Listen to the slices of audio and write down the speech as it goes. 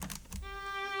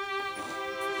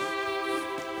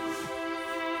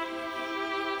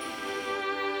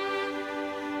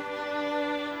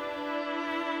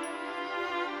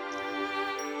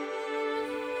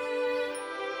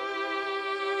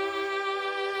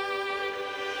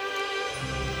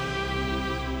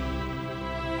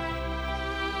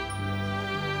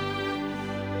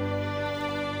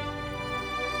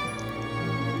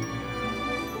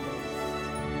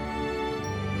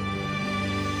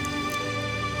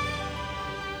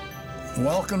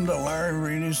Welcome to Larry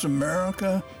Reedy's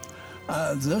America.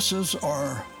 This is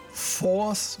our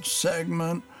fourth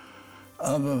segment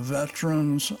of a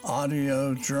veteran's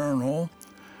audio journal.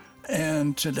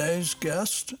 And today's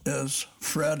guest is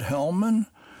Fred Hellman.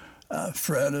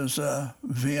 Fred is a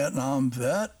Vietnam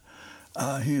vet.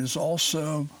 He has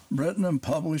also written and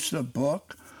published a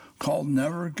book called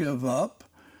Never Give Up,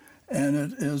 and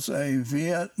it is a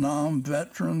Vietnam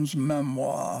veteran's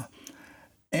memoir.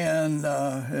 And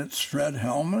it's Fred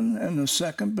Hellman in the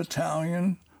 2nd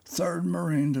Battalion, 3rd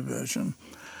Marine Division.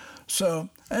 So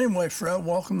anyway, Fred,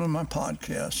 welcome to my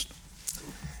podcast.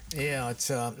 Yeah, it's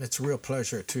a real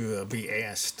pleasure to be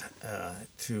asked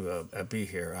to be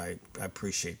here. I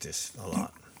appreciate this a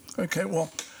lot. Okay, well,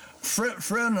 Fred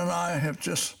and I have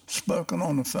just spoken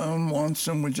on the phone once,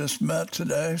 and we just met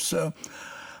today. So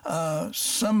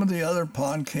some of the other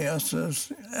podcasts,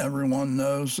 as everyone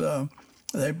knows,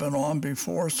 they've been on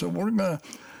before. So we're going to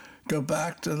go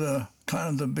back to the kind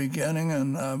of the beginning.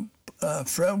 And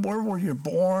Fred, where were you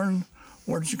born?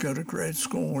 Where did you go to grade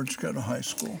school? Where did you go to high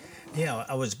school? Yeah,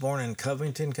 I was born in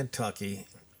Covington, Kentucky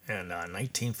in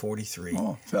 1943.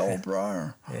 Oh, fellow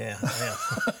Briar. Yeah.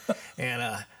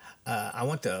 And I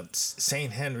went to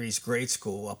St. Henry's grade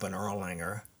school up in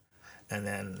Erlanger. And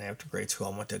then after grade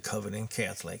school, I went to Covington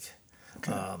Catholic,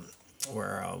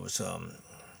 where I was on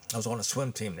a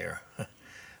swim team there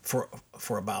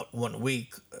for about 1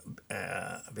 week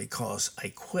because I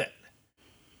quit.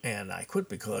 And I quit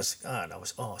because, God, I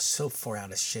was so far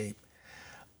out of shape.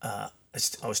 I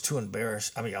was too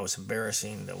embarrassed. I was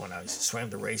embarrassing that when I swam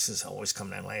the races, I always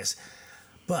come in last.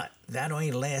 But that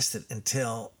only lasted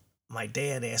until my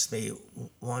dad asked me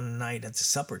one night at the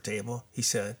supper table. He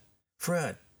said,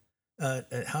 "Fred,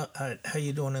 how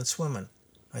you doing in swimming?"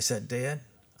 I said, "Dad,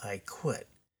 I quit."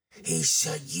 He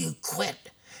said, "You quit?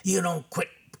 You don't quit.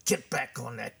 Get back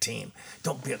on that team.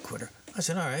 Don't be a quitter." I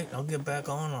said, "All right, I'll get back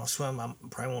on. I'll swim. I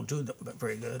probably won't do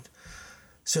very good."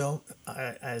 So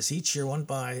as each year went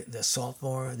by, the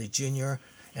sophomore, the junior,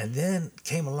 and then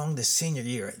came along the senior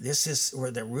year. This is where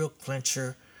the real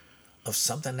clincher of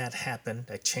something that happened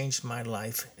that changed my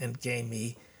life and gave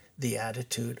me the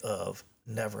attitude of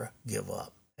never give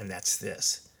up. And that's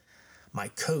this. My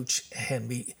coach had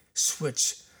me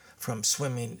switch from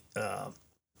swimming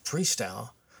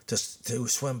freestyle to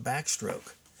swim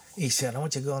backstroke. He said, "I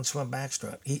want you to go and swim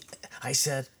backstroke." I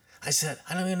said,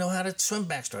 "I don't even know how to swim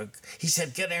backstroke." He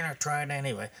said, "Get in there and try it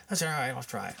anyway." I said, "All right, I'll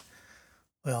try it."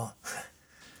 Well,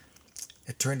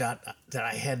 it turned out that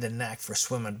I had the knack for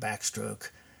swimming backstroke,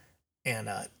 and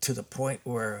to the point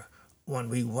where when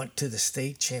we went to the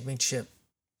state championship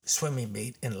swimming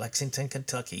meet in Lexington,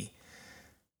 Kentucky,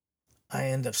 I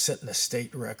ended up setting a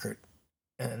state record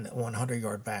in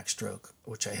 100-yard backstroke,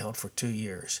 which I held for 2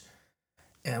 years.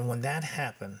 And when that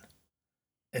happened,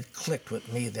 it clicked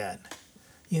with me that,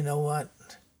 you know what?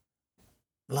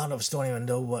 A lot of us don't even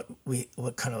know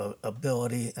what kind of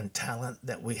ability and talent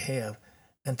that we have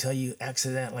until you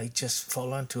accidentally just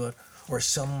fall into it, or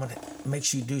someone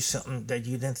makes you do something that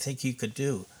you didn't think you could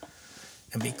do.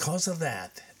 And because of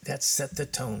that set the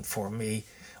tone for me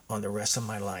on the rest of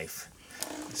my life.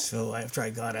 So after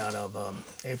I got out of,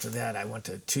 after that, I went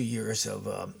to 2 years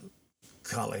of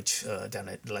college down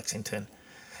at Lexington.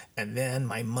 And then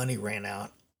my money ran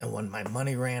out. And when my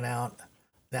money ran out,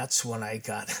 that's when I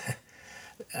got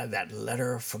that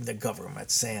letter from the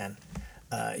government saying,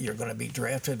 "You're going to be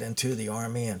drafted into the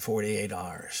Army in 48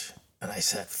 hours. And I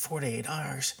said, 48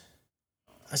 hours?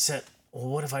 I said, "Well,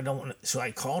 what if I don't want to?" So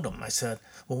I called them. I said,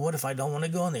 "Well, what if I don't want to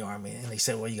go in the Army?" And they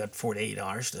said, "Well, you got 48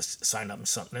 hours to sign up in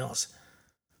something else."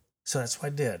 So that's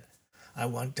what I did. I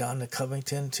went down to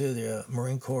Covington to the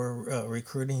Marine Corps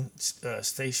recruiting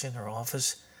station or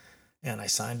office, and I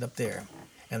signed up there.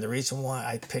 And the reason why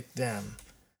I picked them,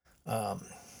 I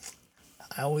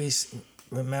always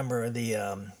remember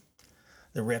the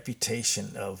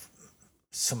reputation of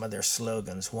some of their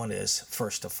slogans. One is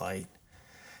 "First to Fight,"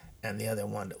 and the other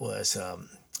one was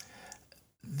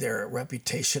their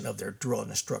reputation of their drill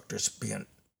instructors being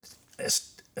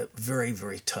very,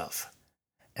 very tough.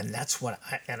 And that's what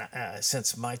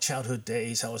since my childhood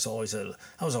days, I was always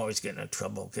getting in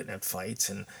trouble, getting in fights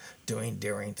and doing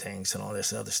daring things and all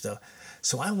this other stuff.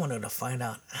 So I wanted to find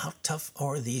out, how tough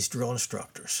are these drill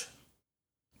instructors?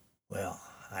 Well,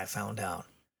 I found out.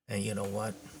 And you know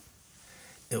what?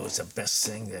 It was the best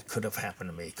thing that could have happened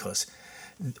to me, because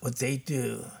what they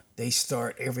do, they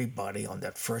start everybody on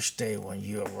that first day when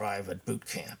you arrive at boot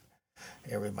camp.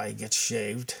 Everybody gets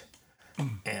shaved,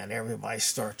 and everybody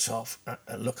starts off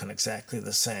looking exactly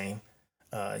the same.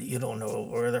 You don't know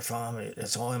where they're from.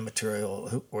 It's all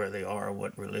immaterial, where they are,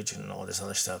 what religion, and all this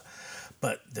other stuff.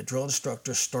 but the drill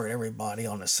instructors start everybody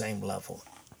on the same level,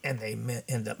 and they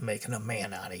end up making a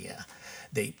man out of you.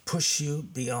 They push you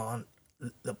beyond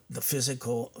the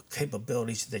physical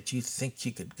capabilities that you think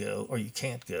you could go or you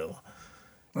can't go.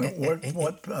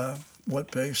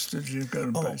 What base did you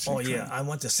go to? Yeah, I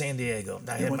went to San Diego.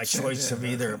 I had my choice of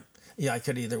either. Okay. Yeah, I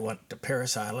could either went to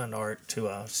Paris Island or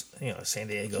to San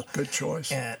Diego. Good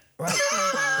choice. And, right.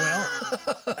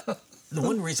 Well, the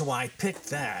one reason why I picked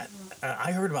that,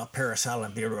 I heard about Paris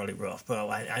Island being really rough. Well,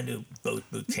 I knew both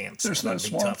boot camps. There's no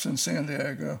swamps in San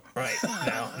Diego. Right.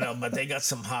 No, but they got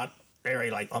some hot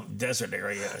area, like desert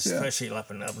area, especially up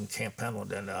in Camp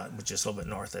Pendleton, which is a little bit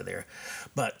north of there.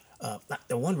 But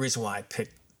the one reason why I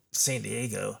picked San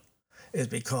Diego is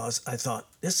because I thought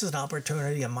this is an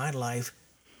opportunity in my life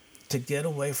to get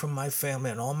away from my family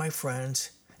and all my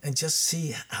friends and just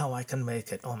see how I can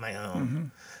make it on my own. Mm-hmm.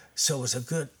 So it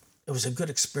was a good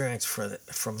experience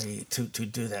for me to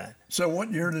do that. So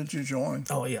what year did you join?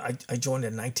 Oh yeah, I joined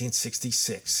in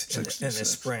 1966 in the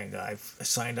spring. I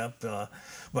signed up. I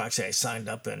signed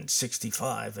up in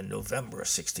 '65 in November of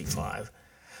 '65,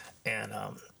 and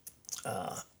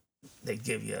they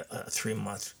give you a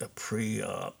 3-month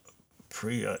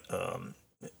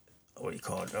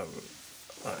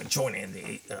joining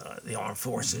the armed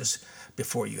forces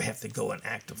before you have to go in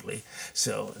actively.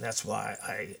 So that's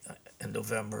why in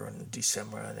November and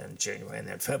December and then January and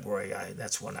then February,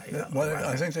 that's when I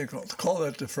I think they call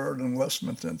that deferred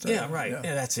enlistment, didn't they? Yeah, right.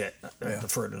 Yeah, that's it.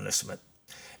 Deferred enlistment.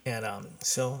 And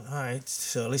so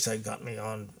at least I got me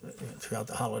on throughout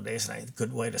the holidays, and a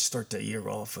good way to start the year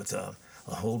off with a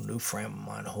whole new frame of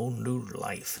mind, a whole new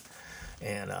life.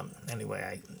 And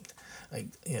anyway, I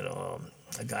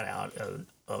got out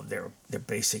of their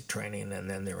basic training and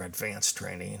then their advanced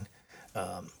training,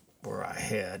 where I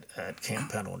had at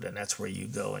Camp Pendleton. That's where you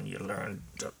go and you learn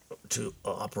to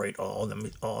operate all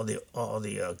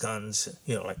the guns.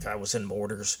 Like I was in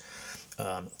mortars,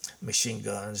 machine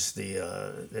guns, the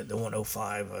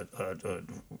 105.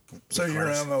 So your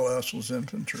MOS was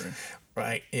infantry.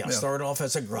 Right. Yeah. I started off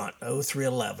as a grunt,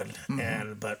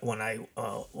 0311, but when I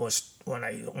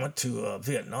went to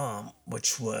Vietnam,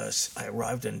 I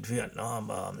arrived in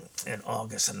Vietnam in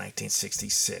August of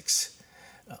 1966,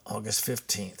 August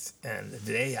 15th, and the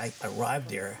day I arrived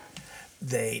there,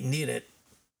 they needed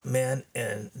men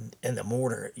in the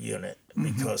mortar unit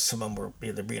because some of them were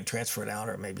either being transferred out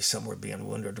or maybe some were being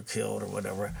wounded or killed or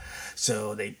whatever.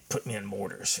 So they put me in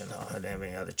mortars. I didn't have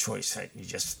any other choice.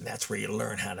 That's where you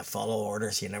learn how to follow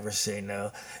orders. You never say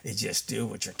no. You just do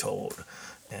what you're told.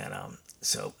 And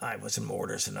so I was in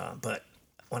mortars, but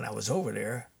when I was over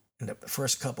there in the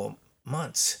first couple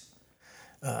months,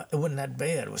 it wasn't that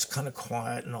bad. It was kind of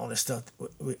quiet and all this stuff.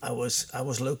 I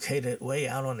was located way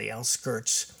out on the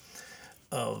outskirts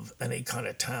of any kind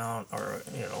of town, or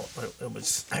it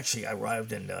was actually I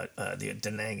arrived in the Da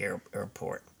Nang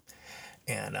airport,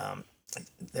 and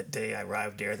that day I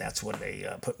arrived there. That's when they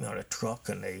put me on a truck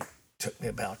and they took me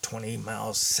about 20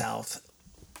 miles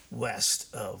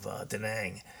southwest of Da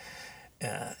Nang,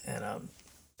 and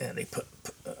they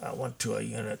I went to a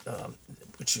unit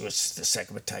which was the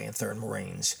 2nd Battalion, 3rd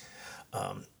Marines.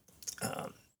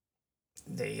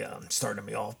 They started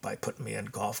me off by putting me in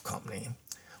golf company,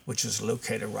 which is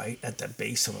located right at the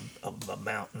base of a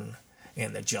mountain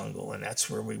in the jungle, and that's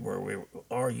where we were.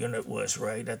 Our unit was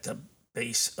right at the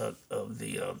base of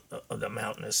the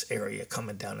mountainous area,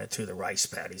 coming down into the rice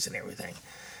paddies and everything.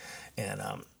 And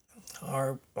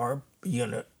our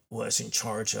unit was in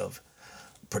charge of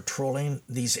patrolling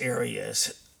these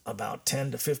areas about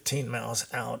 10 to 15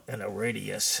 miles out in a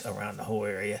radius around the whole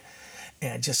area,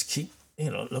 and just keep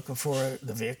looking for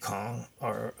the Viet Cong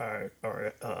or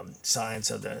signs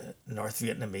of the North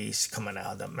Vietnamese coming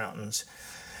out of the mountains.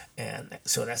 And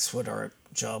so that's what our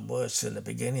job was in the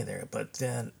beginning there. But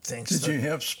then things... Did you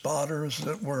have spotters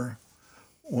that were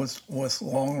with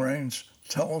long-range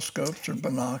telescopes or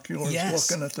binoculars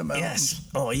looking at the mountains? Yes.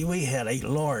 Oh, we had a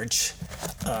large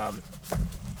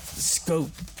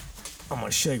scope. I'm going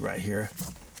to show you right here.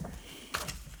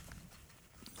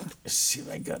 Let's see if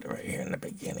I got it right here in the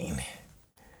beginning.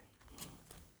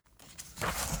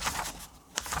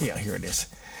 Yeah, here it is.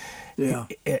 Yeah.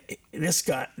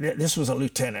 This was a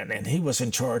lieutenant, and he was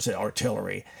in charge of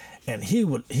artillery. And he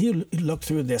looked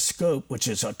through this scope, which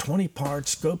is a 20-part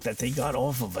scope that they got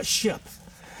off of a ship.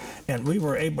 And we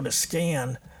were able to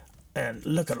scan and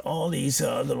look at all these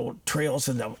little trails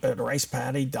in the rice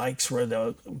paddy dikes where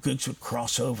the goods would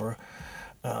cross over.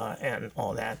 And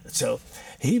all that. So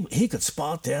he could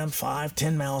spot them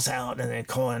 5-10 miles out and then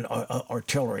call in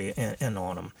artillery in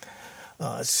on them.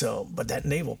 But that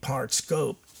naval part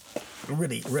scope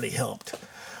really helped.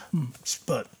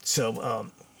 But so.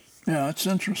 Yeah, it's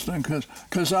interesting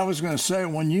because I was going to say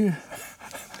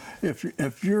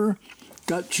if you're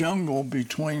got jungle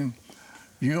between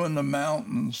you and the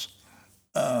mountains,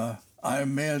 I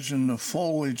imagine the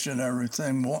foliage and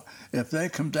everything. If they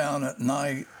come down at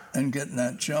night and get in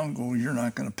that jungle, you're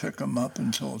not going to pick them up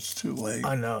until it's too late.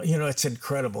 I know. You know, it's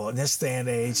incredible in this day and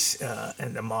age,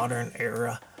 in the modern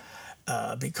era,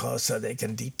 because they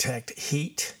can detect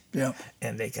heat. Yeah.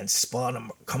 And they can spot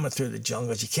them coming through the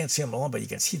jungles. You can't see them alone, but you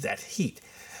can see that heat.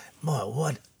 Boy,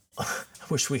 what? I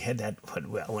wish we had that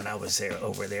when I was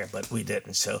over there, but we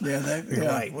didn't. So you're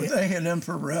right. Well, they had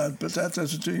infrared, but that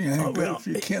doesn't do you any good if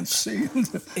you can't see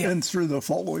in through the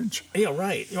foliage. Yeah,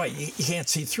 right. You can't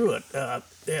see through it. As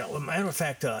a matter of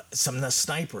fact, some of the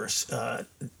snipers,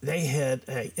 they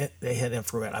had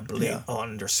infrared, I believe,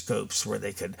 on their scopes where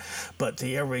they could. But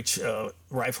the average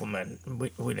rifleman, we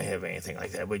didn't have anything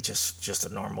like that. We just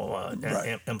a normal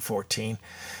M14,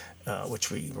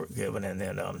 which we were given, and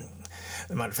then.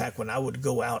 As a matter of fact, when I would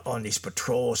go out on these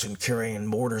patrols and carrying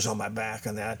mortars on my back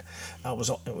and that,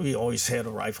 we always had a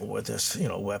rifle with us,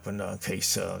 weapon in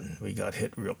case we got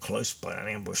hit real close by an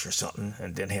ambush or something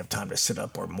and didn't have time to set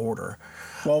up our mortar.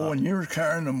 Well, when you were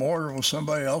carrying the mortar, was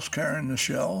somebody else carrying the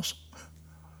shells?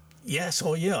 Yes.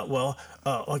 Oh, yeah. Well,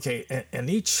 okay. And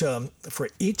for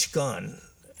each gun,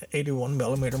 81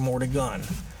 millimeter mortar gun,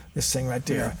 this thing right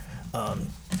there,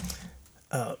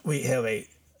 we have a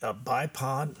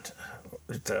bipod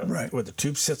where the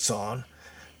tube sits on.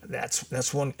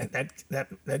 That's one.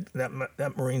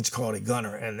 That Marine's called a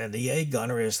gunner, and then the A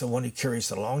gunner is the one who carries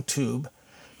the long tube,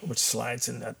 which slides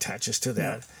and attaches to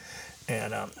that,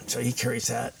 and so he carries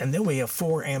that. And then we have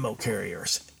 4 ammo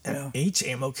carriers, and each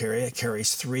ammo carrier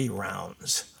carries 3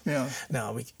 rounds. Yeah.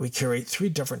 Now we carry 3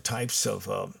 different types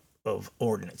of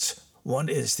ordnance. One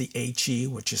is the HE,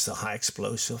 which is the high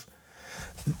explosive.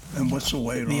 And what's the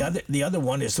weight on it? The other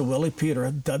one is the Willie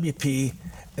Peter WP.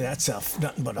 That's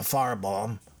nothing but a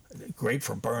firebomb, great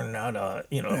for burning out.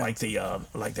 Like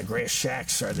the grass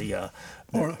shacks or the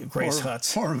grass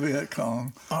huts or Viet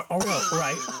Cong.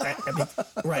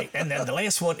 Right. And then the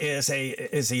last one is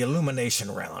the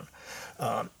illumination round,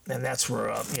 and that's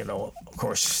where of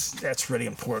course that's really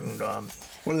important.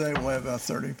 What do they weigh? About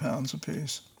 30 pounds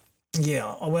apiece.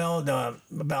 Yeah. Well,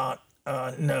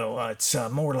 it's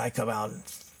more like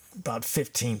about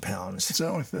 15 pounds. It's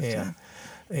only 15.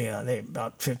 Yeah, they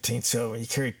about 15. So you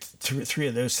carry 3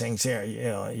 of those things there.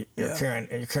 You're carrying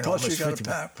Plus almost you got 50 a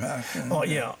backpack. And,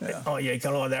 you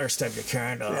got all that other stuff you're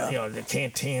carrying. The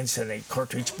canteens and the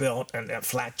cartridge belt and that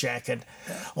flat jacket.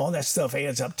 Yeah. All that stuff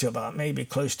adds up to about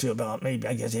close to about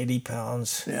 80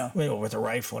 pounds. Yeah. With a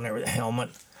rifle and everything,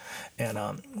 helmet. And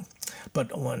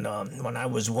but when I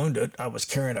was wounded, I was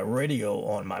carrying a radio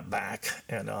on my back,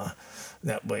 and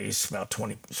that weighs about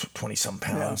 20 some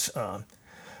pounds. Yeah.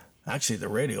 Actually, the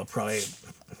radio probably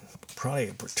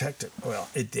protected. Well,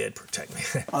 it did protect me.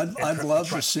 I'd love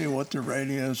to see what the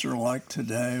radios are like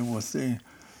today with the,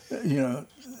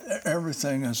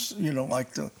 everything is,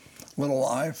 like the little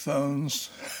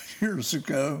iPhones years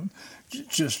ago.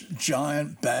 Just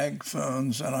giant bag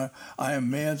phones, and I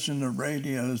imagine the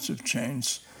radios have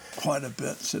changed quite a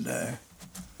bit today.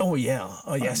 Oh yeah,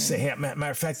 yes, they have.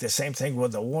 Matter of fact, the same thing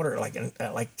with the water, like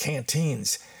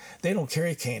canteens. They don't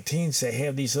carry canteens. They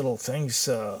have these little things,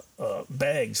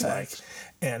 bags,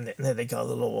 and then they got a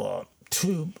little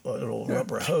tube, a little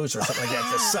rubber hose or something like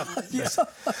that to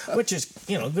suck, which is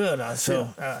good. That's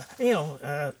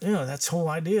the whole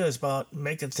idea is about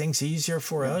making things easier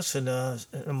for us and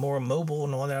more mobile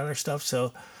and all that other stuff.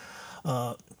 So,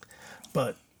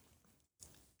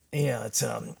 it's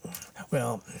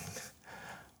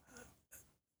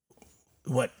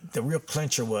what the real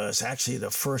clincher was actually the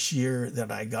first year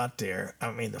that I got there.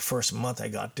 I mean, the first month I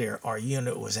got there, our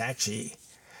unit was actually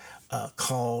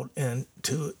called in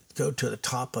to go to the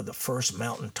top of the first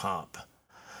mountaintop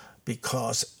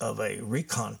because of a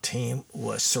recon team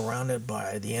was surrounded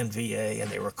by the NVA and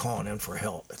they were calling in for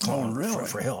help.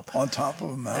 For help. On top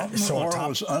of a mountain?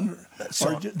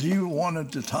 Do you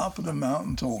wanted the top of the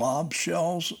mountain to lob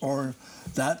shells, or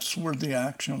that's where the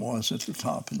action was, at the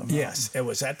top of the mountain? Yes, it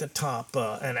was at the top.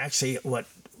 And actually what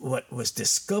was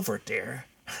discovered there,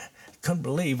 couldn't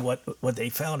believe what they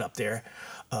found up there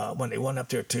when they went up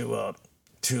there to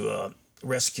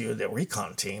rescue the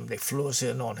recon team. They flew us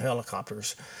in on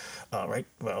helicopters. Right.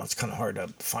 Well, it's kind of hard to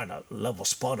find a level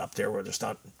spot up there where there's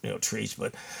not, trees,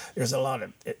 but there's a lot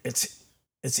of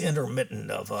it's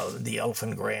intermittent of the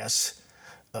elephant grass,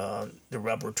 the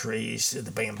rubber trees,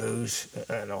 the bamboos,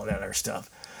 and all that other stuff.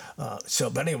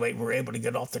 But anyway, we were able to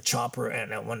get off the chopper,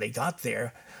 and when they got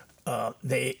there,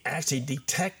 they actually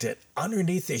detected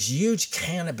underneath this huge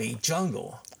canopy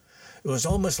jungle. It was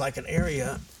almost like an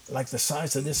area, like the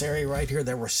size of this area right here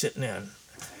that we're sitting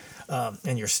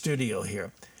in your studio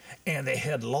here. And they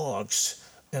had logs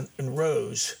in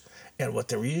rows. And what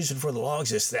they were using for the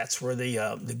logs is that's where the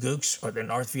Gooks or the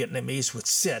North Vietnamese would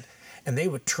sit. And they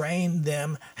would train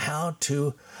them how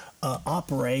to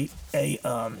operate a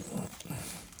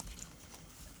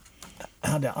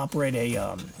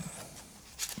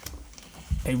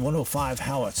 105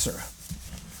 howitzer.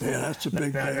 Yeah, that's a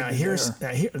big.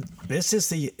 This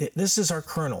is our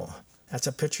colonel. That's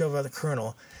a picture of the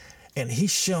colonel, and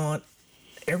he's showing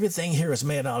everything here is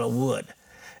made out of wood.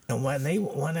 And when they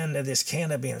went into this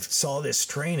canopy and saw this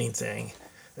training thing,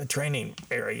 the training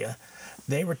area,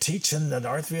 they were teaching the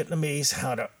North Vietnamese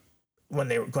how to, when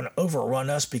they were going to overrun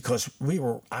us, because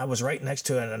I was right next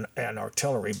to an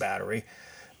artillery battery,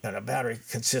 and a battery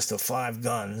consists of 5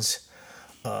 guns.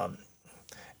 So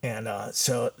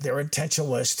their intention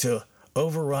was to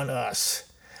overrun us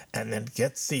and then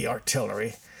get the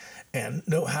artillery and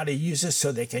know how to use it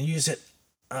so they can use it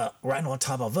right on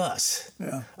top of us.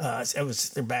 Yeah. It was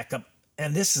their backup.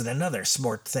 And this is another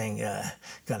smart thing. I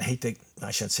hate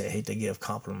to give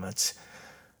compliments,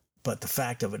 but the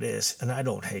fact of it is, and I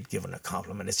don't hate giving a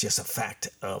compliment, it's just a fact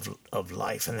of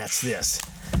life, and that's this.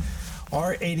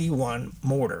 Our 81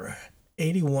 mortar,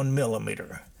 81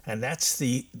 millimeter, and that's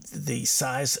the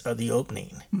size of the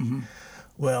opening. Mm-hmm.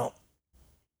 Well,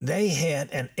 they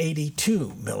had an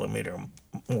 82 millimeter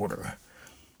mortar,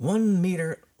 1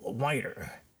 meter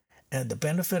wider. And the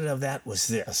benefit of that was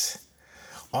this.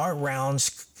 Our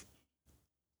rounds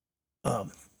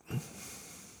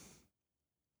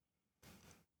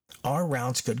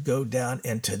could go down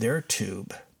into their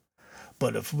tube,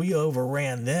 but if we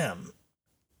overran them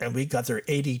and we got their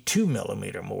 82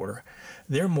 millimeter mortar,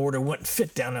 their mortar wouldn't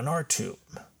fit down in our tube.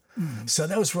 Mm-hmm. So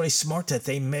that was really smart that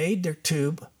they made their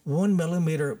tube 1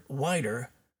 millimeter wider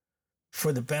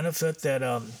for the benefit that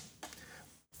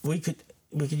we could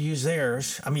use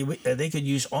theirs. I mean, they could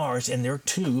use ours in their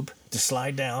tube to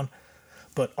slide down,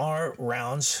 but our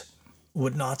rounds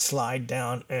would not slide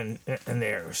down in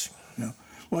theirs. Yeah.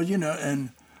 Well,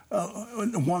 and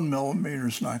 1 millimeter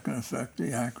is not going to affect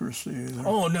the accuracy either.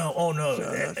 Oh no,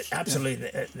 so absolutely,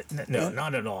 no,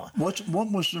 not at all. What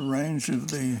was the range of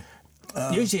the?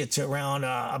 Usually it's around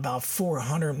about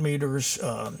 400 meters.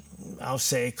 I'll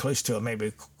say close to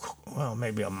maybe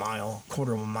a mile,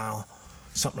 quarter of a mile,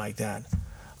 something like that.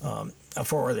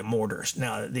 For the mortars.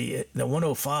 Now the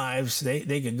 105s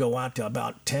they could go out to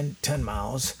about 10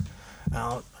 miles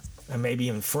out, and maybe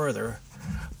even further.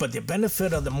 But the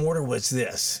benefit of the mortar was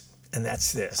this, and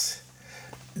that's this.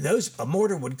 A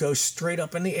mortar would go straight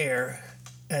up in the air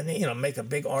and make a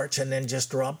big arch and then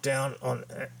just drop down on.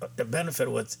 The benefit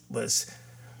was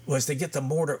to get the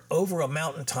mortar over a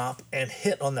mountaintop and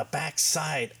hit on the back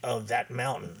side of that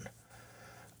mountain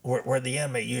where the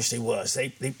enemy usually was.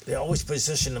 They always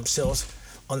position themselves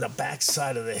on the back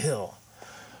side of the hill.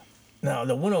 Now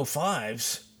the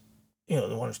 105s, the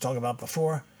one I was talking about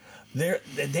before, they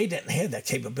didn't have that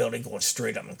capability going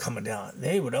straight up and coming down.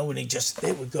 They would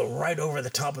go right over the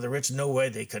top of the ridge. No way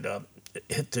they could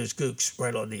hit those gooks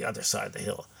right on the other side of the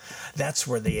hill. That's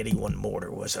where the 81 mortar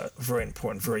was very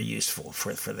important, very useful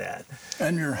for that.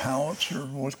 And your howitzer,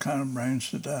 what kind of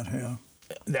range did that have?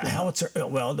 The howitzer,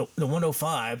 well, the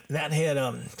 105, that had,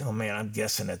 I'm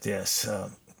guessing at this. I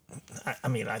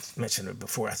mentioned it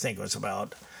before. I think it was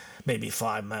about maybe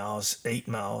 5 miles, 8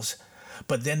 miles.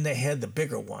 But then they had the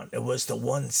bigger one. It was the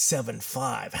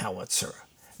 175 howitzer.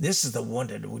 This is the one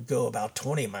that would go about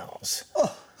 20 miles.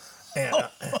 Oh. And,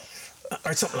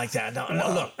 or something like that.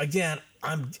 Now, look, again,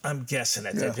 I'm guessing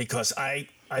at that because I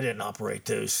didn't operate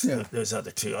those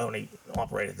other two. I only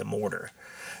operated the mortar.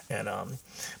 And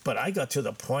but I got to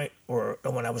the point where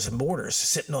when I was in mortars,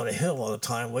 sitting on a hill all the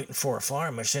time waiting for a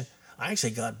fire mission, I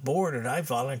actually got bored and I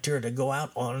volunteered to go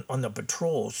out on the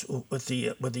patrols with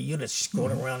the units,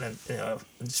 going around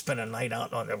and spend a night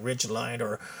out on the ridge line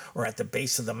or at the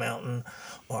base of the mountain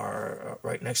or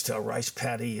right next to a rice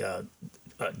paddy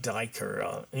dike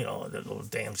or the little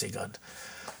dams they got.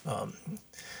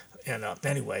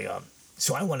 Anyway,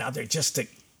 so I went out there just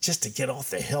to get off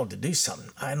the hill to do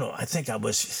something. I think I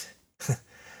was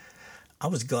I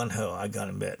was gung-ho, I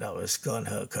gotta admit. I was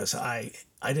gung-ho because I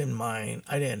didn't mind.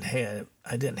 I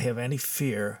didn't have any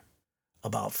fear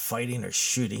about fighting or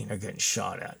shooting or getting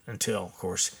shot at until, of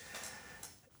course,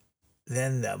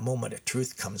 then the moment of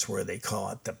truth comes where they call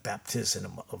it the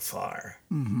baptism of fire.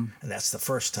 Mm-hmm. And that's the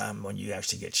first time when you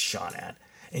actually get shot at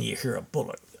and you hear a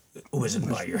bullet whizzing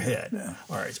by your head,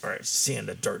 or seeing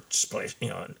the dirt splash,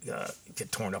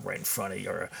 get torn up right in front of you,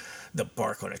 or the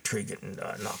bark on a tree getting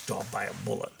knocked off by a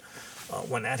bullet.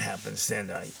 When that happens,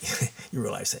 then you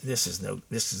realize that this is no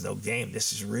game.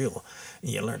 This is real,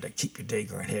 and you learn to keep your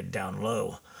daggone head down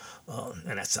low,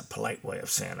 and that's a polite way of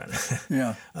saying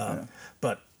it.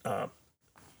 But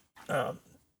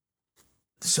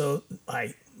so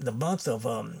the month of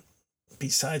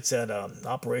besides that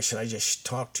operation I just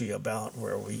talked to you about,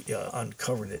 where we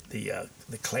uncovered the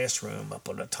classroom up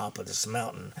on the top of this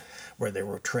mountain, where they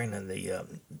were training the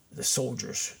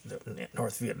soldiers, the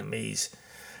North Vietnamese,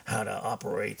 how to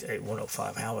operate a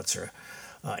 105 howitzer.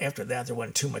 After that, there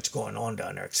wasn't too much going on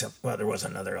down there, except, there was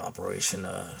another operation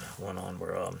went on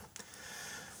where, I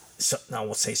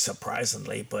won't say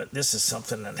surprisingly, but this is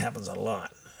something that happens a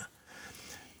lot.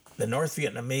 The North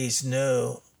Vietnamese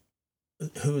know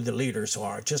who the leaders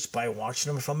are just by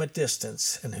watching them from a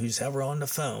distance, and who's ever on the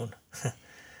phone,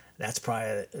 that's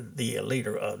probably the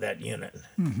leader of that unit,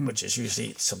 which is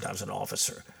usually sometimes an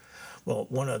officer. Well,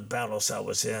 one of the battles I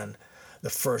was in, the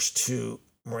first 2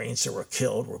 Marines that were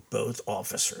killed were both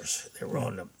officers. They were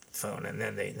on the phone, and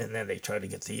then they tried to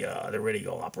get the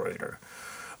radio operator.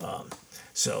 But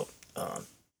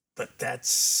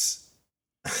that's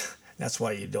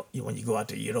why when you go out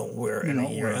there, you don't wear any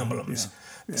of your emblems.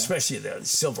 Especially the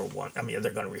silver one. I mean,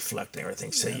 they're going to reflect and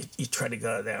everything. So you try to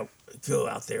go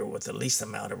out there with the least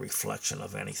amount of reflection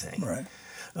of anything. Right.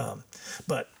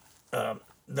 But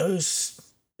those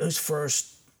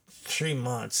first 3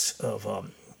 months of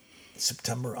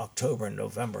September, October, and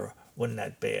November wasn't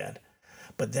that bad.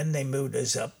 But then they moved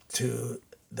us up to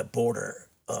the border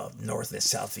of North and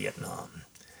South Vietnam.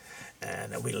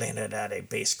 And we landed at a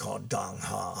base called Dong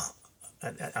Ha.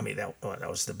 I mean, that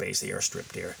was the base, the airstrip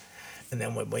there. And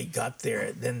then when we got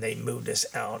there, then they moved us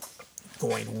out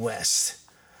going west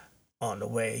on the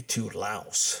way to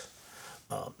Laos.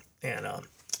 The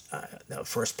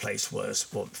first place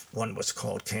one was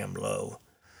called Cam Lo.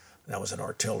 That was an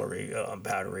artillery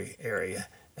battery area.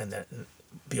 And then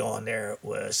beyond there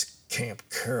was Camp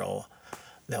Carroll.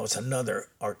 That was another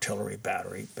artillery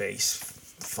battery base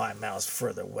 5 miles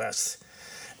further west.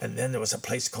 And then there was a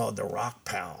place called the Rock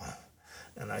Pow.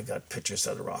 And I got pictures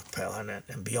of the Rock Pow, and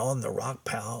beyond the Rock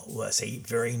Pow was a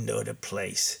very noted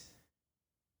place,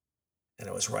 and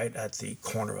it was right at the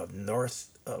corner of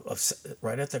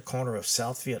right at the corner of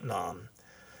South Vietnam,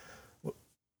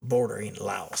 bordering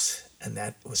Laos, and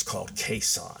that was called Khe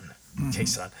Sanh. Khe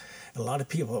Sanh. A lot of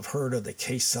people have heard of the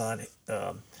Khe Sanh,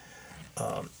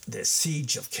 the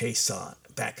siege of Khe Sanh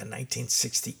back in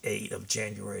 1968, of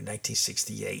January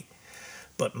 1968.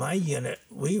 But my unit,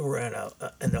 we were in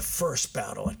the first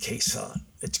battle at Khe Sanh.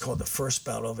 It's called the First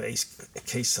Battle of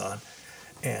Khe Sanh,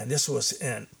 and this was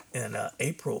in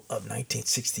April of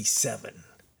 1967.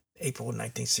 April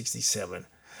 1967,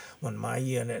 when my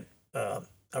unit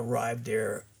arrived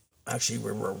there. Actually,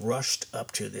 we were rushed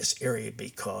up to this area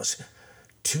because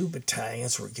 2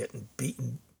 battalions were getting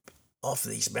beaten off of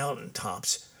these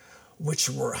mountaintops, which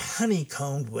were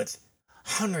honeycombed with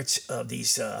hundreds of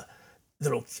these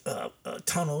little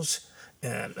tunnels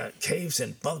and caves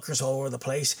and bunkers all over the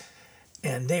place,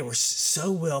 and they were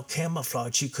so well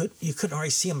camouflaged you couldn't hardly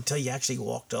see them until you actually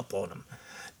walked up on them.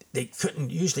 They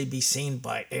couldn't usually be seen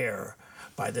by air,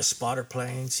 by the spotter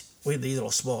planes. We had these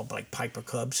little small, like Piper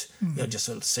Cubs, just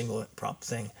a single prop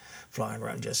thing flying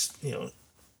around. Just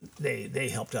they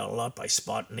helped out a lot by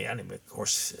spotting the enemy. Of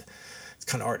course, it's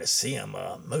kind of hard to see them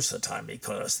most of the time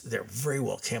because they're very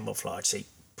well camouflaged. They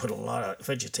put a lot of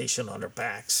vegetation on their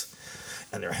backs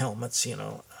and their helmets,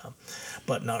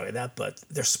 but not only that, but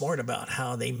they're smart about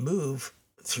how they move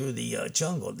through the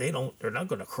jungle. They're not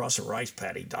going to cross a rice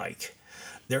paddy dike.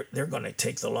 They're going to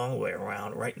take the long way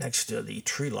around right next to the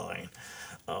tree line,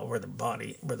 where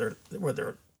they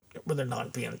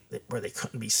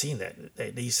couldn't be seen that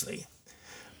easily.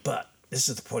 But this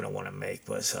is the point I want to make,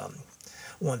 was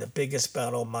one of the biggest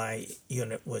battle my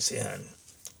unit was in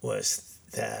was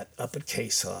that up at Khe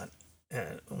Sanh,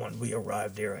 and when we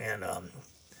arrived there in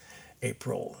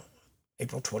April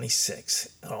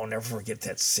 26th, I'll never forget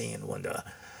that scene when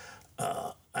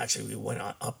actually we went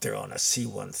up there on a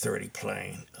C-130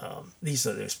 plane. These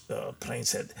are those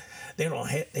planes that they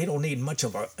don't need much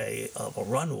of a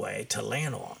runway to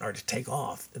land on or to take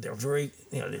off. They're very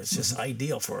it's just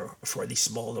ideal for these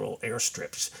small little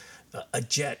airstrips. A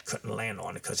jet couldn't land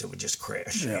on it because it would just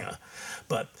crash.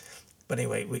 But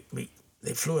anyway,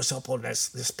 they flew us up on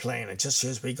this plane, and just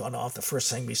as we got off, the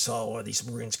first thing we saw were these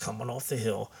Marines coming off the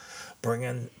hill,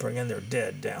 bringing their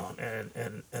dead down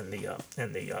and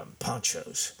the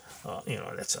ponchos.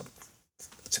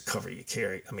 That's it's a cover you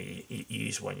carry. I mean, you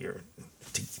use when you're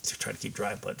to try to keep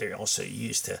dry, but they're also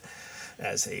used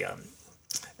as a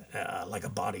like a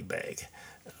body bag.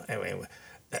 Anyway,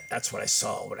 that's what I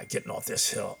saw when I getting off this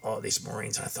hill. All these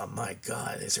Marines. I thought, my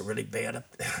God, is it really bad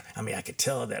up there? I mean, I could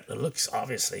tell that it looks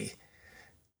obviously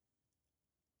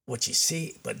what you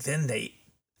see, but then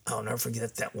I'll never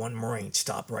forget that one Marine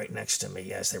stopped right next to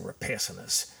me as they were passing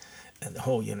us, and the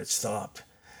whole unit stopped,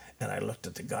 and I looked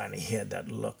at the guy, and he had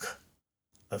that look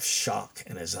of shock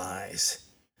in his eyes,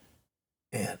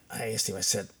 and I asked him, I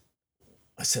said,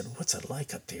 what's it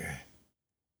like up there?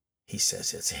 He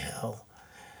says, it's hell.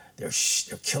 They're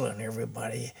killing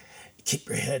everybody. Keep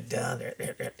your head down.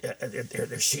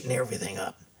 They're shooting everything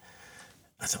up.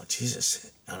 I thought,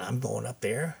 Jesus, and I'm going up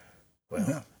there? Well,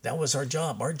 yeah. That was our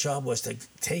job. Our job was to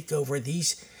take over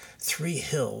these 3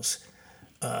 hills.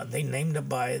 They named them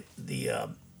by the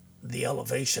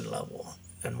elevation level.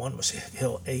 And one was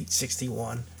Hill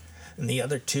 861, and the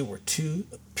other 2 were 2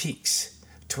 peaks,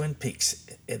 twin peaks.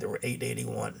 There were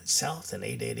 881 South and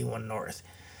 881 North.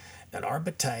 And our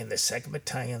battalion, the 2nd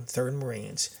Battalion, 3rd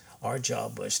Marines, our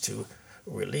job was to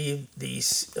relieve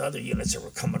these other units that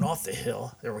were coming off the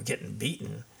hill. They were getting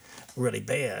beaten really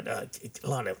bad. A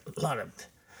lot of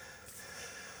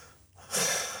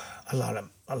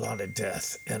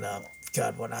death. And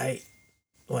God,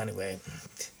 anyway,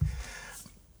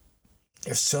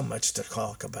 there's so much to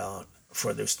talk about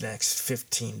for those next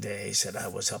 15 days that I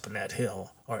was up in that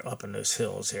hill, or up in those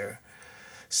hills there,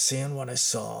 seeing what I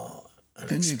saw.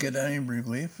 Didn't you get any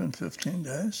relief in 15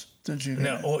 days? Did you?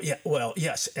 No. Oh, yeah. Well,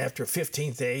 yes. After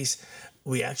 15 days,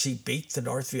 we actually beat the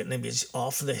North Vietnamese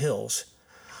off of the hills,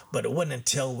 but it wasn't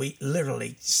until we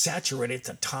literally saturated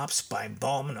the tops by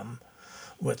bombing them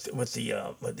with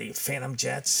the Phantom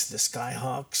jets, the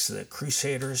Skyhawks, the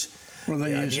Crusaders. Were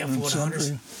they using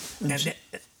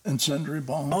incendiary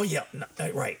bombs? Oh yeah,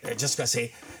 right. I just gotta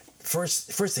say.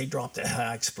 First they dropped the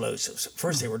high explosives.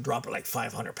 First they were dropping like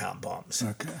 500-pound bombs.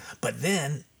 Okay. But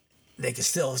then they could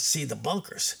still see the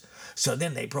bunkers. So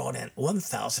then they brought in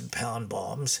 1,000-pound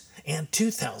bombs and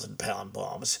 2,000-pound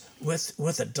bombs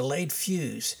with a delayed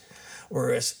fuse.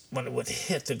 Whereas when it would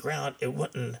hit the ground, it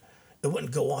wouldn't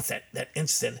go off that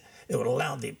instant. It would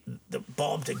allow the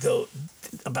bomb to go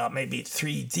about maybe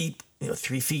 3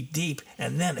 feet deep,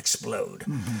 and then explode.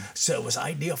 Mm-hmm. So it was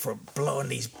ideal for blowing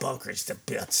these bunkers to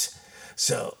bits.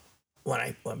 So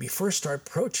when we first started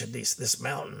approaching this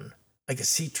mountain, I could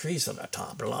see trees on the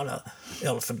top, a lot of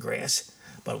elephant grass.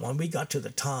 But when we got to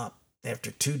the top, after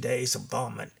 2 days of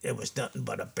bombing, it was nothing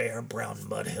but a bare brown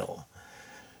mud hill.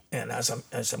 And as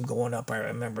I'm going up, I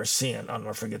remember seeing, I'll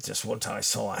never forget this one time, I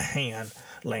saw a hand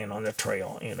laying on the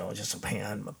trail, just a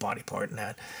hand, a body part and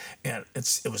that. And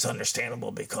it was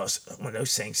understandable, because when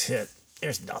those things hit,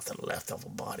 there's nothing left of a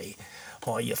body.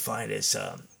 All you find is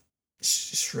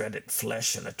shredded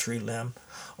flesh in a tree limb,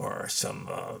 or some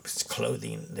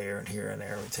clothing there and here and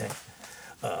there, everything.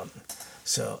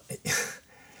 So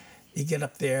you get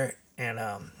up there and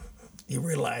you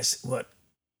realize what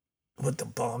the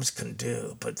bombs can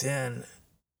do. But then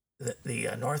the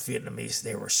North Vietnamese,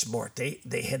 they were smart.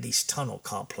 They had these tunnel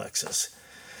complexes,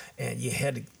 and you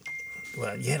had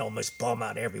to almost bomb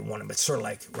out every one of them. It's sort of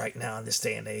like right now in this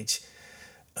day and age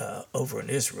over in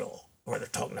Israel, where they're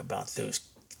talking about those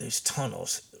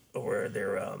tunnels where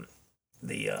they're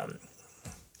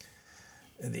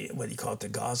what do you call it, the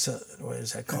Gaza, what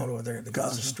is that called over there, the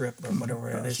Gaza Strip, or whatever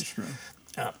it is.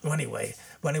 Anyway,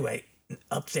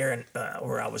 up there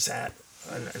where I was at,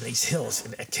 in these hills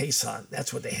at Quezon,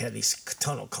 that's where they had these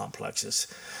tunnel complexes,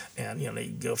 and you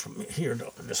go from here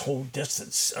to this whole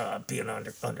distance being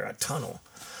under a tunnel.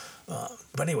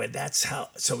 But anyway, that's how.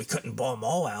 So we couldn't bomb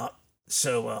all out.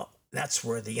 So that's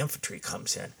where the infantry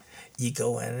comes in. You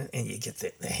go in and you get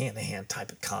the hand-to-hand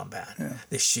type of combat. Yeah.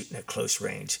 They're shooting at close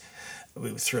range.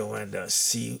 We would throw in the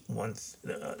C1,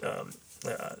 the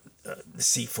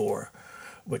C4,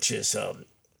 which is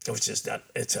that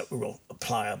it's a real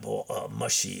pliable,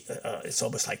 mushy. It's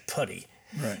almost like putty,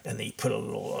 right? And then you put a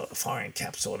little firing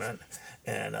capsule in it,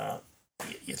 and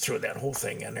you throw that whole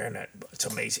thing in there, and it's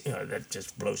amazing. That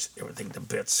just blows everything to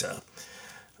bits.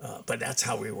 But that's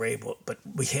how we were able. But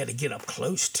we had to get up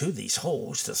close to these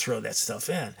holes to throw that stuff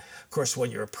in. Of course,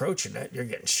 when you're approaching it, you're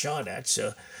getting shot at.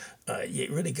 So you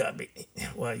really got to be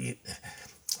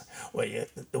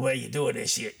the way you do it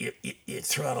is you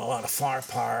throw out a lot of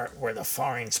firepower where the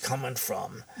firing's coming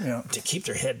from, yeah, to keep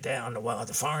their head down while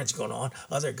the firing's going on.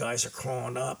 Other guys are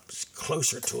crawling up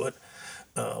closer to it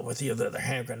with either the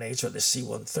hand grenades or the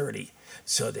C-130,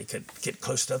 so they could get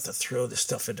close enough to throw the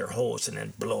stuff in their holes and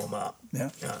then blow them up.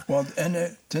 Yeah. Well,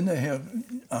 and didn't they have?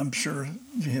 I'm sure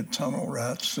you had tunnel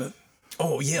rats that.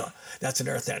 Oh yeah, that's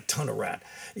another thing. Tunnel rat.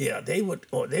 Yeah, they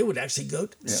would actually go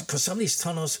because some of these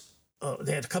tunnels.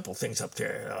 They had a couple of things up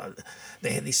there.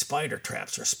 They had these spider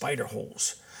traps or spider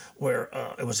holes, where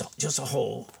it was just a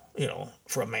hole,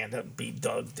 for a man to be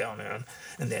dug down in,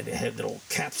 and then they had little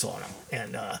caps on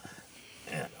them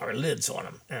or lids on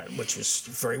them, which was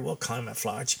very well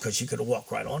camouflaged because you could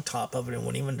walk right on top of it and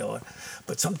wouldn't even know it.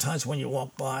 But sometimes when you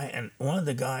walk by, and one of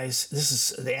the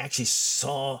guys, they actually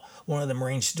saw one of the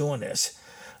Marines doing this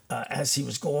as he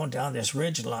was going down this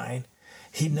ridge line.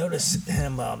 He noticed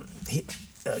him.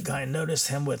 A guy noticed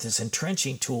him with his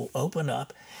entrenching tool open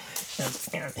up and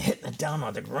hitting it down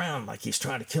on the ground like he's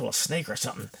trying to kill a snake or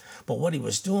something. But what he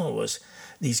was doing was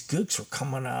these gooks were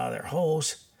coming out of their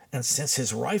holes, and since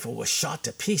his rifle was shot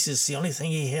to pieces, the only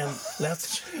thing he had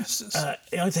left,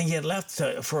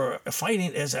 for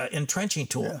fighting is an entrenching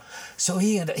tool. Yeah. So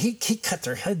he cut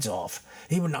their heads off.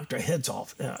 He would knock their heads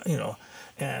off,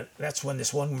 And that's when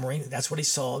this one Marine. That's what he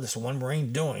saw. This one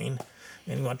Marine doing.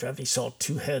 And he went up, he saw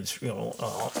two heads,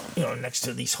 next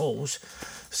to these holes.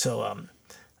 So,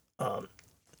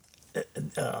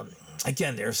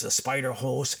 again, there's the spider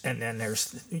holes, and then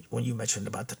there's, when you mentioned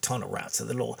about the tunnel rats, the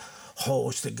little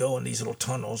holes that go in these little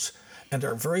tunnels, and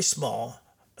they're very small.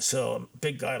 So a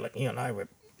big guy like you and I would.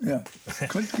 Yeah, you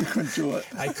couldn't do it.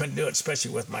 I couldn't do it,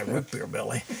 especially with my root beer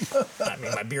belly.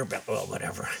 My beer belly, well,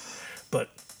 whatever.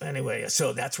 But anyway,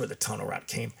 so that's where the tunnel rat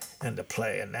came into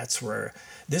play, and this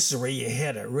is where you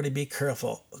had to really be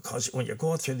careful, because when you're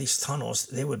going through these tunnels,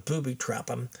 they would booby trap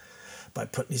them by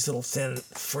putting these little thin,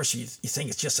 first you think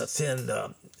it's just a thin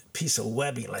piece of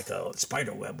webbing, like a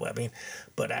spider web webbing,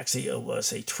 but actually it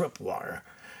was a trip wire.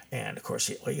 And of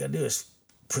course, all you gotta do is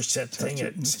push that thing,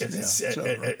 it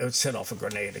would set off a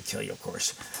grenade to kill you, of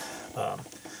course.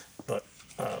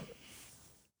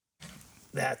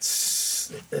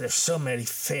 There's so many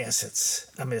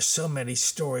facets. I mean, there's so many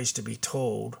stories to be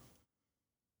told.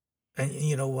 And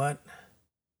you know what?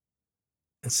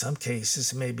 In some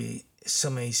cases, maybe so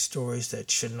many stories that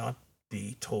should not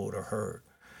be told or heard.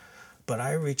 But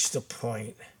I reached a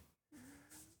point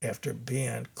after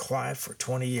being quiet for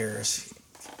 20 years,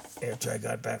 after I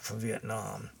got back from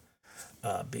Vietnam,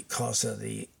 because of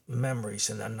the memories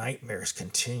and the nightmares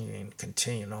continuing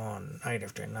on night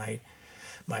after night.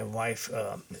 My wife,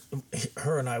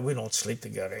 her and I, we don't sleep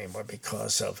together anymore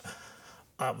because of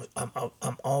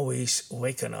I'm always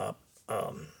waking up.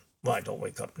 Well, I don't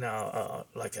wake up now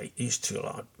like I used to a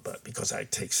lot, but because I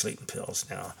take sleeping pills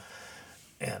now,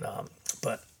 and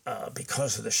but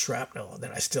because of the shrapnel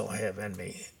that I still have in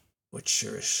me, which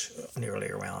is nearly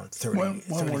around 30.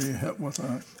 When were you hit with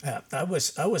that? I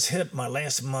was hit my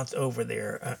last month over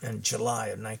there in July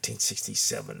of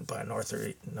 1967 by a North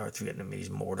Vietnamese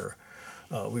mortar.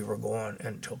 We were going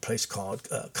into a place called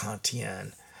Con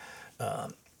Tien,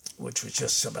 which was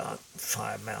just about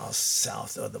 5 miles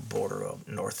south of the border of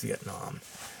North Vietnam.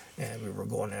 And we were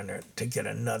going in there to get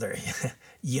another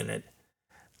unit.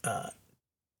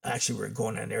 Actually, we were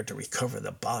going in there to recover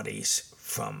the bodies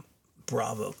from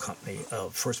Bravo Company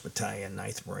of 1st Battalion,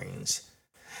 9th Marines.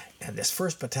 And this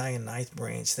 1st Battalion, 9th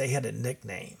Marines, they had a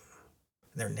nickname.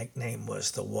 Their nickname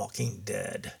was the Walking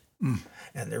Dead.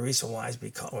 And the reason why is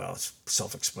because, well, it's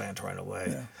self-explanatory in a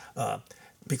way. Yeah.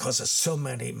 Because of so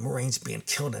many Marines being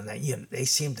killed in that unit. They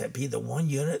seem to be the one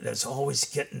unit that's always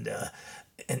getting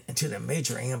into the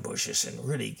major ambushes and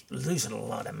really losing a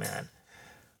lot of men.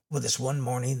 Well, this one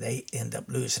morning, they end up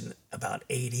losing about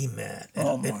 80 men.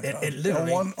 It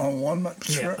literally, one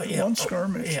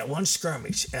skirmish? Yeah, one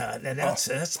skirmish. And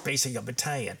that's basically a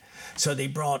battalion. So they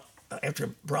brought, after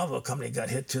Bravo Company got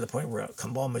hit to the point where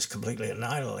Cambon was completely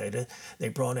annihilated, they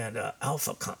brought in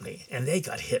Alpha Company, and they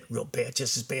got hit real bad,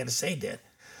 just as bad as they did.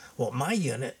 Well, my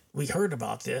unit, we heard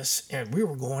about this, and we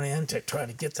were going in to try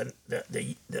to get the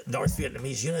North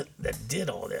Vietnamese unit that did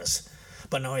all this.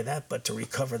 But not only that, but to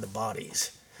recover the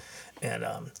bodies. And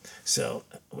so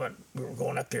when we were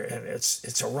going up there, and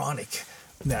it's ironic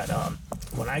that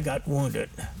when I got wounded,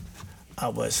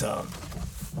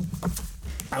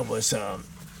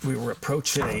 we were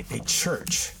approaching a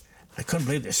church. I couldn't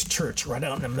believe this church right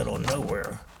out in the middle of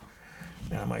nowhere.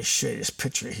 And I might show you this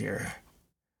picture here.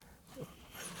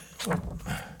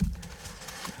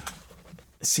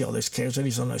 See all those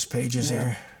casualties on those pages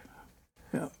there?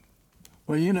 Yeah.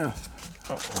 Well, you know.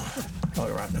 All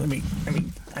right. Let me.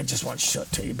 I just want to show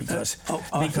it to you because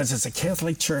it's a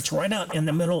Catholic church right out in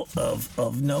the middle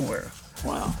of nowhere.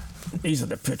 Wow. These are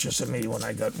the pictures of me when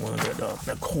I got wounded.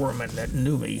 The corpsman that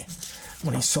knew me,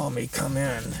 when he saw me come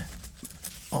in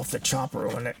off the chopper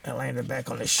when I landed back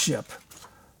on the ship,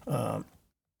 there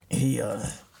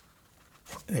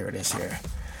it is here.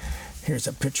 Here's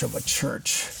a picture of a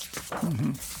church.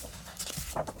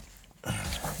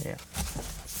 Yeah.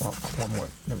 Well, one more.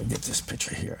 Let me get this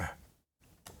picture here.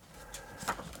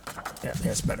 Yeah,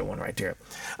 that's a better one right there.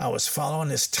 I was following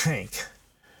this tank,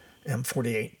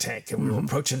 M48 tank, and we were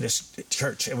approaching this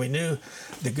church, and we knew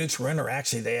the gooks were in there.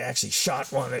 Actually, they actually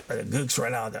shot one of the gooks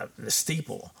right out of the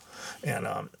steeple,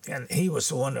 and he was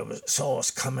the one that saw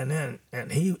us coming in,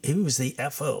 and he was the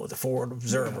FO, the forward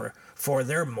observer, for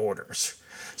their mortars.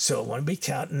 So when we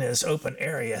got in this open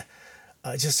area,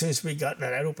 just as soon as we got in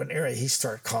that open area, he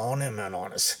started calling them in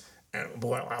on us. And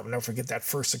boy, I'll never forget that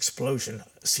first explosion,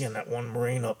 seeing that one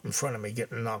Marine up in front of me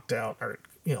getting knocked out or,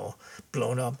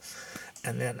 blown up.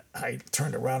 And then I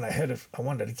turned around. I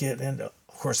wanted to get into, of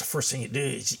course, the first thing you do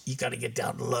is you got to get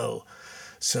down low.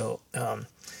 So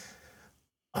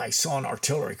I saw an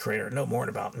artillery crater, no more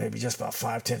than maybe just about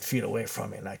 5-10 feet away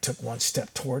from me. And I took one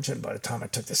step towards it. By the time I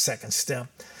took the second step,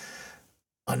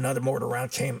 another mortar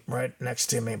round came right next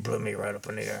to me and blew me right up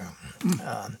in the air.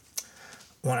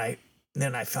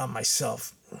 Then I found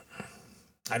myself,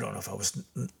 I don't know if I was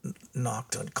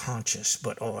knocked unconscious,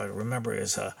 but all I remember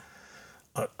is I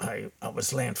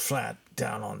was laying flat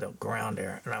down on the ground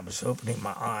there, and I was opening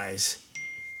my eyes,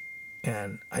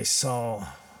 and I saw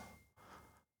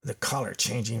the color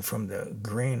changing from the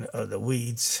green of the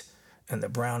weeds and the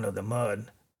brown of the mud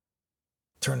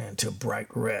turn into bright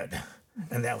red.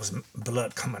 And that was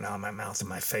blood coming out of my mouth and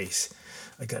my face.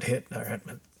 I got hit. I had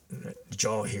my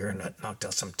jaw here, and that knocked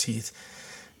out some teeth.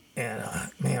 And I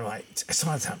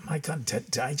saw that. My God,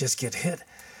 did I just get hit?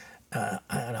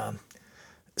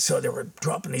 So they were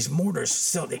dropping these mortars.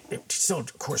 Still, they still,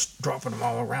 of course, dropping them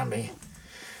all around me.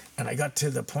 And I got to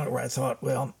the point where I thought,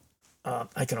 well,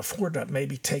 I can afford to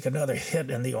maybe take another hit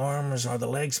in the arms or the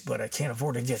legs, but I can't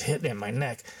afford to get hit in my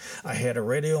neck. I had a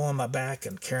radio on my back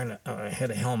and I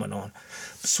had a helmet on.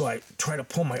 So I tried to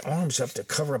pull my arms up to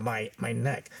cover my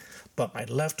neck, but my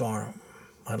left arm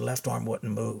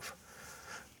wouldn't move.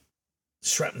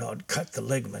 Shrapnel had cut the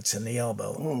ligaments in the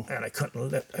elbow, and I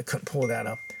couldn't pull that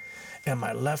up. And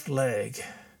my left leg,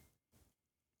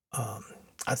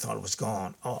 I thought it was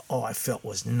gone. All I felt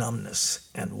was numbness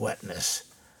and wetness.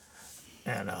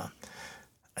 And I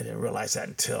didn't realize that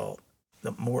until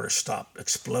the mortar stopped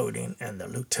exploding and the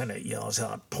lieutenant yells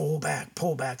out, pull back,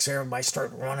 pull back. So everybody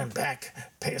started running back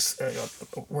past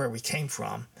where we came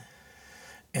from.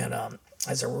 And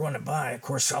as I were running by, of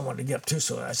course, I wanted to get up too.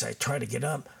 So as I tried to get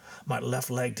up, my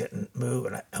left leg didn't move.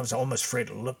 And I was almost afraid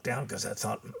to look down because I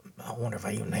thought, I wonder if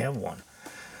I even have one.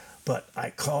 But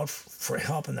I called for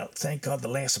help, and thank God the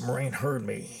last Marine heard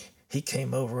me. He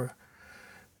came over.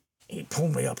 He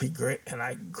pulled me up.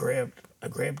 I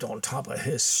grabbed on top of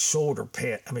his shoulder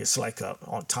pad. I mean, it's like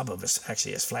on top of his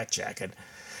flat jacket.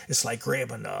 It's like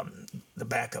grabbing the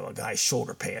back of a guy's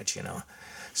shoulder pads,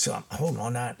 So I'm holding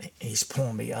on that. He's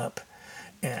pulling me up,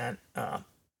 and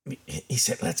he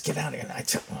said, "Let's get out of here." And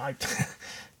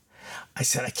I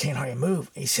said, "I can't hardly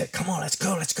move." He said, "Come on, let's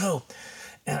go."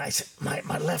 And I said,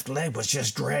 my left leg was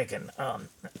just dragging.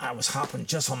 I was hopping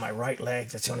just on my right leg.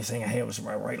 That's the only thing I had was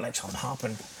my right leg. So I'm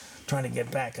hopping, trying to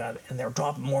get back out. And they're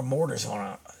dropping more mortars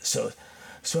on it. So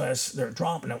as they're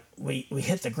dropping it, we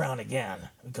hit the ground again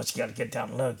because you got to get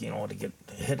down low, to get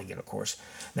hit again, of course.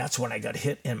 And that's when I got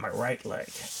hit in my right leg.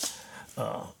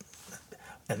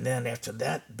 And then after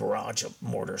that barrage of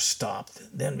mortars stopped,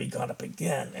 then we got up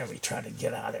again and we tried to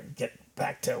get out of there, get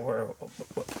back to where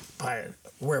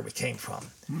we came from.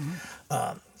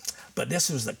 Mm-hmm. But this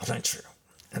was the clincher.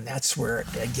 And that's where,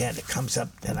 again, it comes up,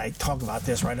 and I talk about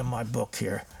this right in my book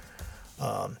here.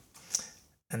 And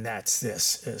that's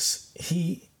this,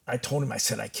 I told him, I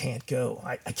said, I can't go.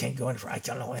 I can't go any further. I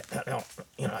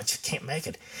just can't make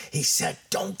it. He said,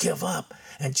 don't give up.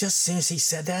 And just as soon as he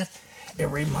said that, it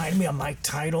reminded me of my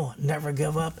title, Never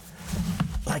Give Up,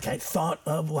 like I thought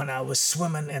of when I was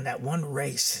swimming in that one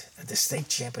race at the state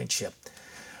championship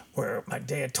where my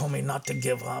dad told me not to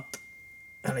give up,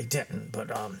 and I didn't. But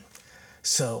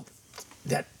so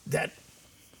the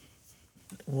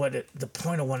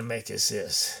point I want to make is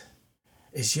this,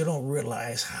 is you don't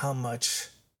realize how much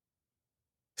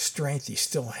strength you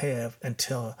still have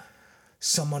until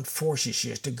someone forces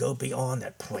you to go beyond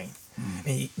that point.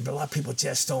 And a lot of people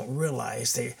just don't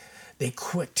realize they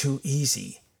quit too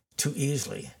easily.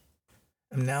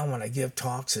 And now when I give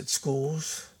talks at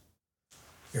schools,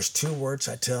 there's 2 words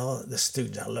I tell the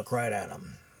students. I look right at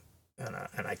them, and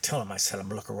I tell them, I said, I'm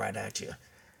looking right at you.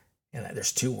 And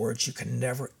there's 2 words you can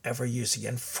never, ever use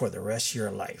again for the rest of your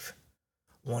life.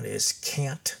 One is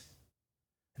can't,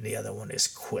 and the other one is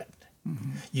quit.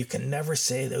 Mm-hmm. You can never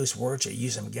say those words or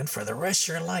use them again for the rest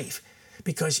of your life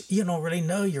because you don't really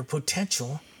know your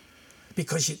potential.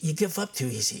 because you give up too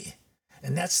easy.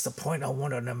 And that's the point I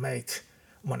wanted to make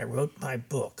when I wrote my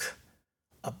book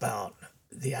about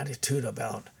the attitude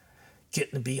about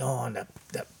getting beyond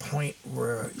that point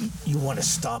where you want to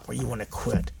stop or you want to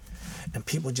quit. And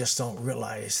people just don't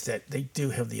realize that they do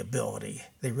have the ability.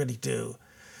 They really do.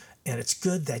 And it's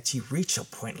good that you reach a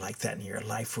point like that in your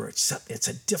life where it's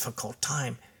a difficult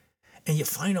time and you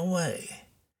find a way.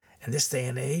 In this day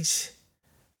and age,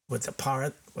 with the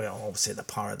power, well, I won't say the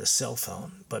power of the cell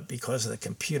phone, but because of the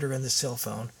computer and the cell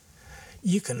phone,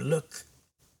 you can look.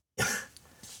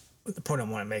 The point I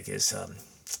want to make is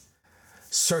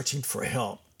searching for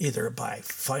help, either by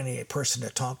finding a person to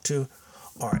talk to,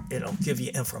 or it'll give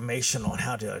you information on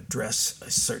how to address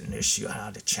a certain issue, how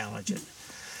to challenge it.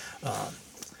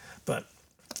 But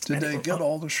did they get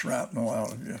all the shrapnel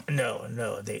out of you?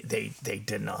 No, they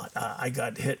did not. I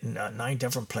got hit in 9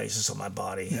 different places on my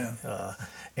body,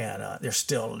 and there's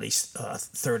still at least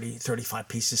 35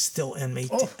 pieces still in me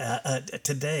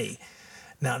today.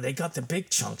 Now, they got the big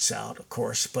chunks out, of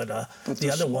course, but the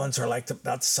other ones are like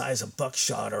about the size of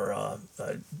buckshot or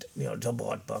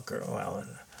double-aught buck, or, well,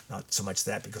 not so much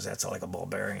that because that's like a ball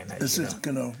bearing. Is it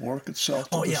going to work itself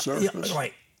to the surface? Yeah,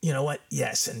 right. You know what?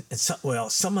 Yes, and some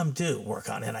of them do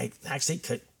work on it. And I actually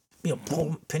could,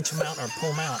 pinch them out or pull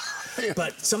them out.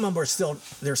 But some of them are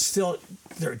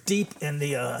they're deep in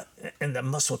the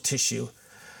muscle tissue.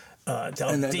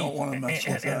 And they don't want to mess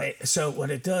with that. So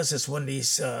what it does is when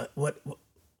these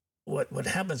what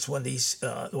happens when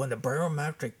the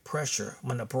barometric pressure,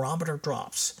 when the barometer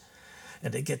drops,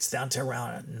 and it gets down to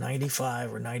around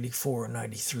 95 or 94 or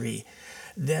 93,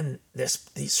 then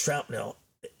these shrapnel.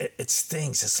 It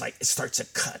stings. It's like it starts to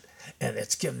cut, and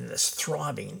it's giving this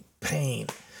throbbing pain.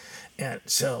 And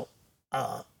so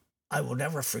I will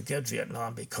never forget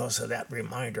Vietnam because of that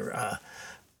reminder.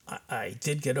 I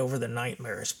did get over the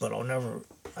nightmares, but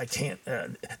I can't.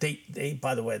 They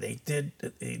by the way, they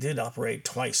did operate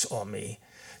twice on me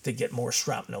to get more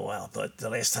shrapnel out. But the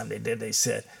last time they did, they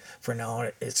said, for now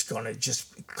on, it's going to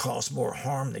just cause more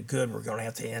harm than good. We're going to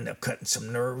have to end up cutting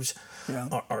some nerves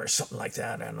or something like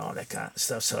that and all that kind of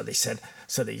stuff. So they said,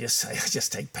 I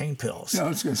just take pain pills. Yeah, I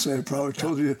was going to say, they probably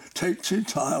told you to take 2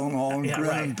 Tylenol and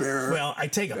grin and bear it. Well, I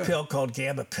take a pill called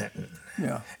gabapentin.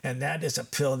 Yeah. And that is a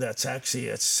pill that's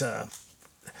actually,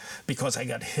 because I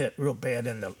got hit real bad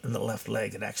in the left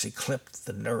leg, it actually clipped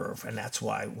the nerve. And that's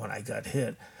why when I got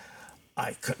hit,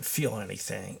 I couldn't feel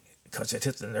anything because it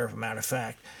hit the nerve. Matter of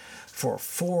fact, for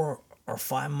 4 or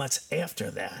 5 months after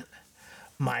that,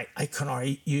 I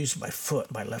couldn't use my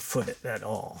left foot at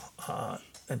all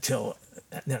until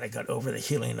then I got over the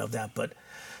healing of that. But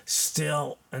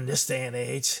still, in this day and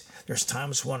age, there's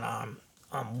times when I'm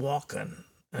walking.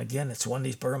 Again, it's when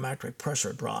these barometric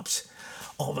pressure drops.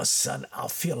 All of a sudden, I'll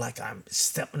feel like I'm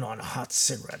stepping on a hot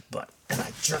cigarette butt, and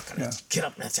I jerk and I get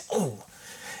up and I say, "Oh!"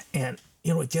 And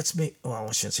what gets me? Well,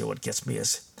 I shouldn't say what gets me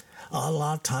is a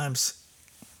lot of times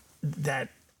that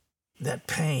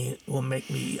pain will make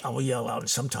me. I will yell out, and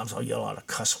sometimes I'll yell out a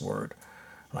cuss word.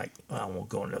 Like, I won't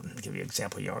go into give you an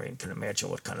example. You already can imagine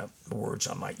what kind of words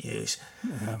I might use.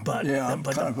 Yeah, but I'm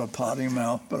kind of a potty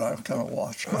mouth, but I kind of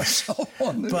watch myself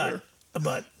on there.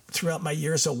 But throughout my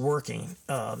years of working,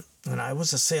 and I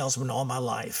was a salesman all my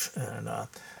life, and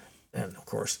of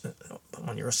course,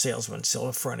 when you're a salesman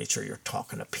selling furniture, you're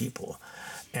talking to people.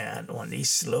 And when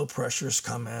these low pressures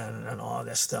come in and all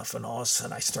that stuff, and all of a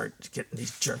sudden I start getting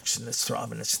these jerks and this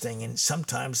throbbing, this thing, and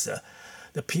sometimes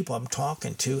the people I'm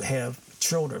talking to have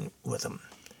children with them.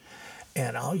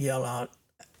 And I'll yell out,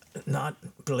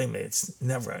 believe me, it's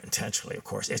never intentionally, of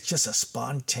course. It's just a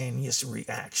spontaneous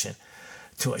reaction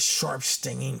to a sharp,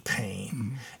 stinging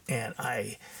pain. Mm-hmm. And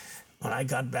when I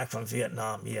got back from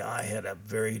Vietnam, I had a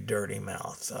very dirty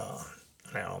mouth.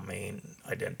 I don't mean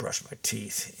I didn't brush my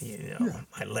teeth,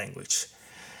 my language.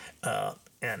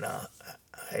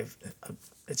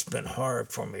 It's been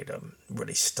hard for me to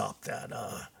really stop that.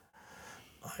 I'm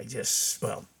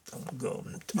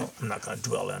not going to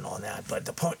dwell in on that. But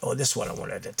the point, this is what I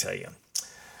wanted to tell you.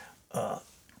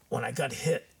 When I got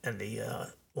hit and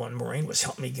one Marine was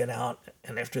helping me get out,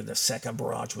 and after the second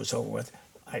barrage was over with,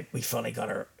 we finally got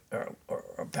our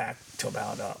back to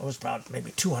about, it was about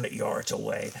maybe 200 yards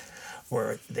away,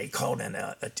 where they called in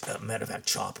a medevac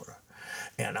chopper.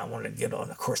 And I wanted to get on,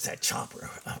 of course, that chopper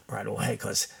right away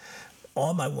because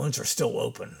all my wounds are still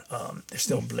open. They're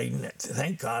still bleeding.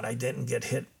 Thank God I didn't get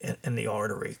hit in the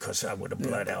artery because I would have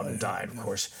bled out and died, of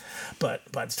course.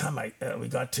 But by the time we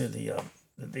got to the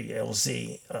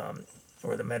LZ,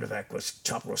 where the medevac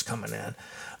chopper was coming in,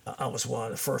 I was one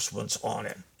of the first ones on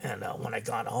it. And when I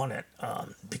got on it,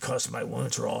 because my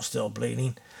wounds were all still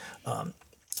bleeding,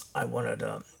 I wanted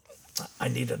I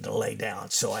needed to lay down.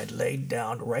 So I laid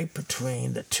down right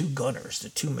between the two gunners, the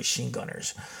two machine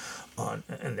gunners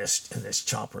in this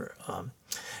chopper.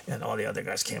 And all the other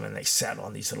guys came in, they sat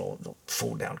on these little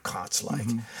fold down cots like.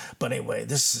 But anyway,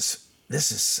 this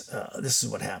is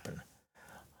what happened.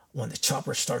 When the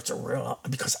chopper starts to roll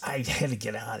up, because I had to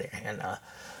get out of there. And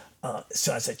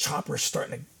so as the chopper is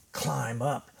starting to climb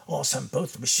up, all of a sudden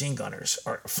both machine gunners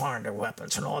are firing their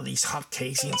weapons, and all these hot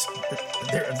casings,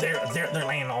 they're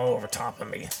laying all over top of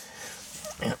me.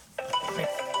 And,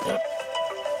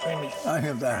 I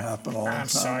have that happen all the time.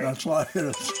 Sorry. That's why I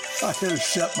had to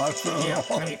shut my phone off.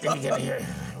 Let me get it here.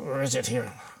 Where is it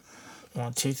here?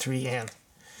 1, 2, 3, and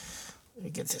let me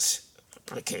get this.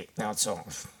 Okay, now it's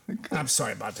off. I'm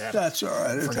sorry about that. That's all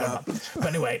right. It happens. But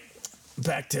anyway,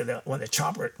 back to when the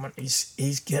chopper, when he's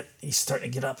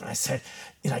starting to get up, and I said,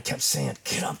 I kept saying,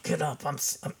 get up. I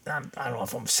don't know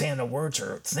if I'm saying the words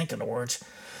or thinking the words,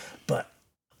 but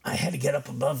I had to get up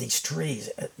above these trees.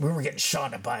 We were getting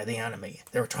shot at by the enemy.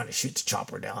 They were trying to shoot the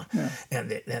chopper down, and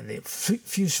the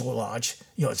fuselage,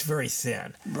 it's very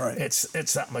thin. Right.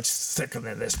 It's that much thicker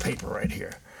than this paper right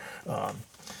here.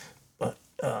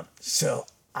 So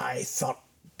I thought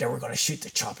they were going to shoot the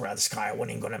chopper out of the sky. I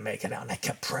wasn't even going to make it out. And I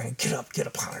kept praying, get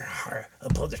up higher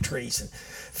above the trees. And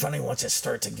finally, once it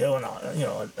started to go, and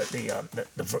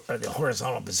the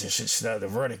horizontal position instead of the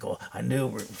vertical, I knew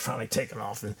we were finally taking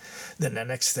off. And then the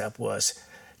next step was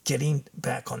getting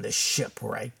back on the ship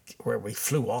where we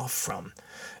flew off from.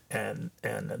 And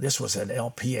this was an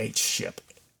LPH ship,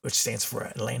 which stands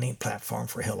for a landing platform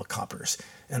for helicopters.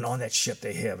 And on that ship,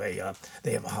 they have a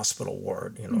hospital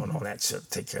ward, and all that to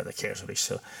take care of the casualties.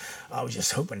 So I was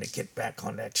just hoping to get back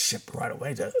on that ship right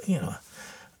away.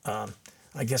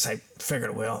 I guess I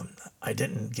figured, well, I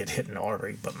didn't get hit in the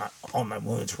artery, but all my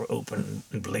wounds were open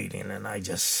and bleeding, and I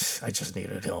just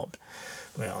needed help.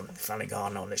 Well, finally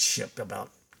got on the ship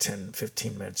about 10,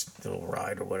 15 minutes, little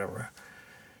ride or whatever.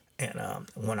 And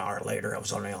 1 hour later, I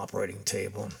was on the operating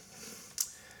table.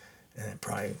 And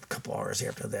probably a couple hours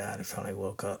after that, I finally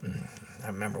woke up, and I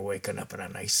remember waking up in a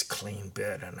nice clean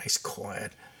bed, a nice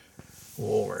quiet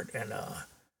ward, and all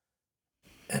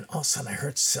of a sudden I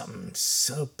heard something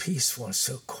so peaceful and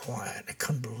so quiet. I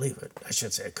couldn't believe it. I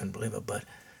should say I couldn't believe it, but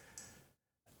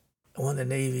one of the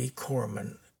Navy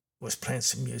corpsmen was playing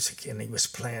some music, and he was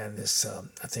playing this,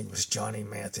 I think it was Johnny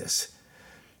Mathis,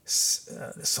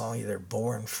 the song either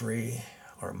Born Free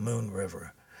or Moon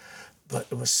River. But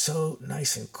it was so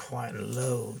nice and quiet and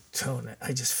low tone.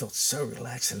 I just felt so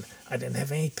relaxed, and I didn't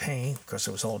have any pain because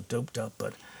it was all doped up.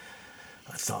 But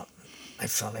I thought I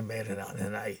finally made it out,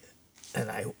 and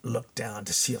I looked down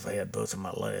to see if I had both of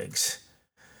my legs,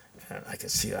 and I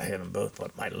could see I had them both,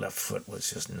 but my left foot was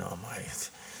just numb.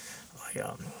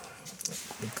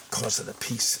 Because of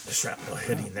the shrapnel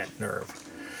hitting that nerve.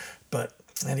 But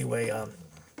anyway,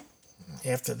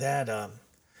 after that.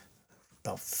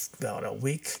 About a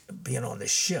week being on the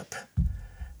ship,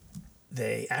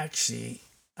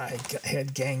 I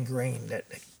had gangrene that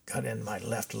got in my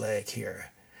left leg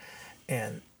here.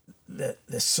 And the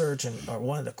surgeon, or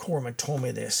one of the corpsmen, told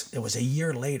me this. It was a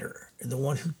year later. The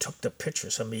one who took the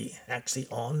pictures of me actually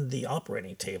on the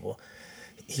operating table,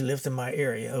 he lived in my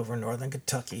area over in northern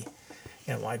Kentucky.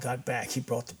 And when I got back, he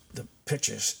brought the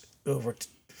pictures over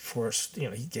for us.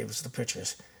 He gave us the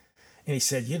pictures. And he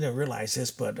said, you didn't realize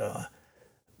this, but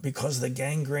because of the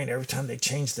gangrene, every time they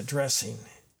changed the dressing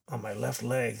on my left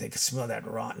leg, they could smell that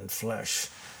rotten flesh.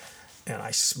 And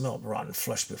I smelled rotten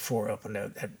flesh before up in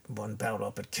that one bout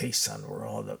up at Quezon, where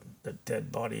all the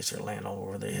dead bodies are laying all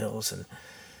over the hills. And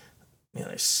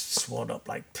they swelled up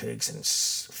like pigs and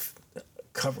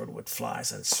covered with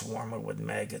flies and swarming with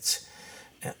maggots.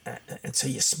 And so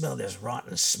you smell this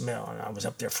rotten smell. And I was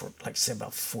up there for, like I said,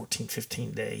 about 14,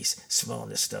 15 days smelling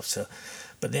this stuff. So,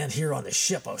 but then here on the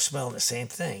ship, I was smelling the same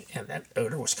thing. And that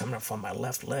odor was coming up from my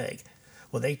left leg.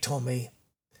 Well, they told me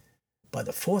by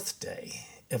the 4th day,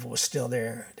 if it was still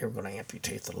there, they were going to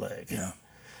amputate the leg. Yeah.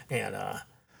 And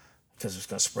because it was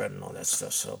going to spread and all that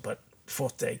stuff. So, but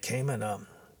 4th day came, and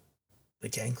the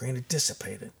gangrene had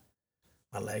dissipated.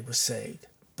 My leg was saved.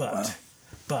 But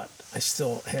I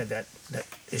still had that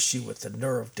issue with the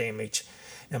nerve damage,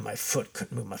 and my foot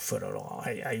couldn't move my foot at all.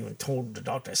 I even told the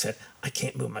doctor, I said, I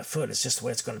can't move my foot. It's just the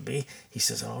way it's going to be. He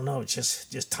says, oh, no, it's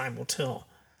just time will tell.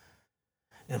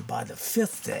 And by the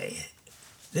 5th day,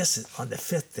 this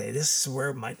is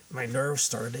where my nerves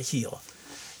started to heal.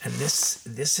 And this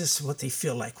is what they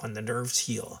feel like when the nerves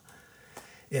heal.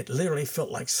 It literally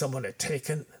felt like someone had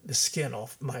taken the skin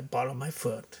off my bottom of my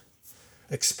foot,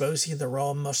 exposing the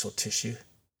raw muscle tissue,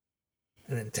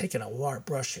 and then taking a wire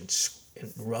brush and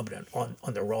rubbing it on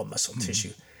the raw muscle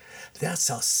tissue. That's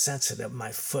how sensitive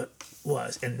my foot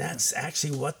was. And that's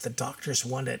actually what the doctors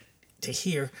wanted to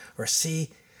hear or see,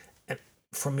 and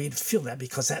for me to feel that,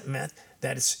 because that meant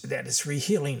that it's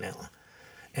re-healing now.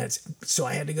 And so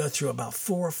I had to go through about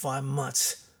 4 or 5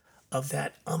 months of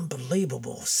that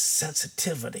unbelievable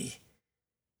sensitivity.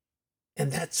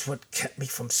 And that's what kept me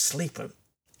from sleeping.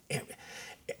 And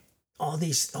all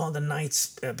the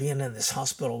nights being in this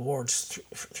hospital wards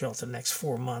throughout the next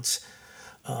 4 months,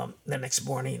 the next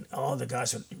morning, all the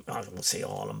guys would, I won't say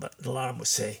all of them, but a lot of them would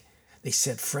say, they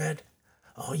said, Fred,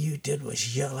 all you did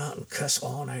was yell out and cuss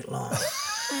all night long.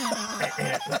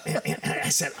 and I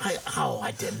said,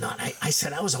 I did not. I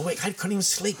said, I was awake. I couldn't even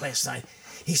sleep last night.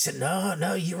 He said,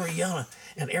 no, you were yelling.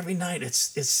 And every night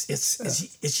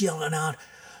it's yelling out,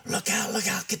 look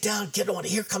out, get down, get on.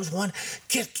 Here comes one,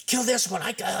 kill this one.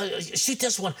 Shoot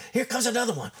this one. Here comes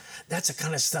another one. That's the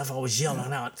kind of stuff I was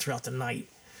yelling out throughout the night.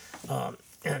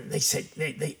 And they said,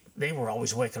 they were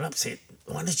always waking up, saying,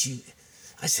 why did you?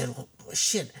 I said, well,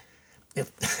 shit,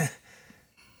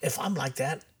 if I'm like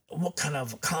that, what kind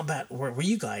of combat were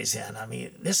you guys in? I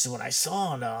mean, this is what I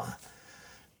saw, and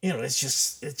it's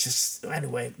just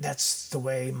anyway. That's the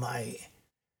way my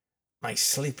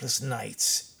sleepless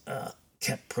nights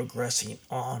kept progressing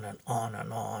on and on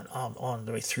and on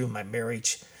the way through my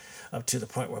marriage, up to the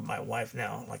point where my wife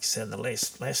now, like I said, in the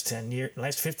last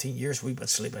 15 years, we've been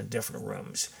sleeping in different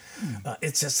rooms.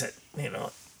 It's just that,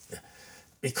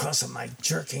 because of my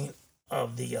jerking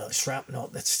of the shrapnel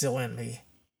that's still in me,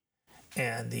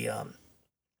 and the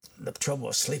trouble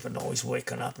of sleeping, always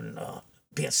waking up and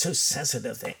being so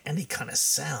sensitive to any kind of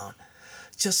sound,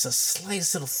 just the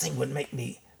slightest little thing would make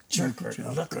me jerk or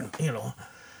look,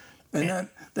 And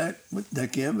that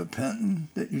gabapentin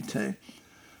that you take,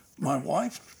 my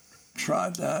wife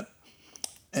tried that,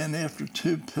 and after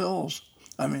 2 pills,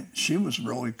 I mean, she was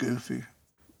really goofy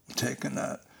taking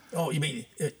that. Oh, you mean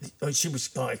she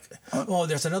was like?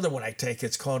 There's another one I take.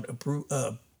 It's called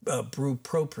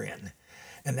bupropion,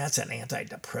 and that's an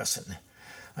antidepressant.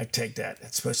 I take that.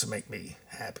 It's supposed to make me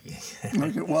happy.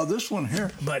 Okay, well, this one here,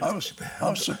 but I was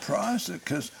surprised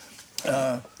because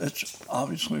it's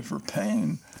obviously for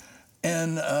pain,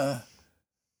 and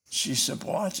she said,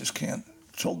 "Well, I just can't."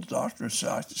 Told the doctor, so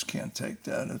I just can't take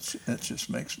that. It just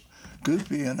makes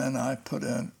goofy, and then I put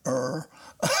in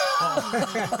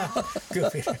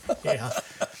Goofy, yeah.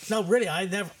 No, really, I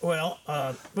never. Well,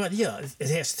 but yeah, it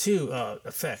has 2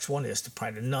 effects. One is to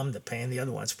probably numb the pain. The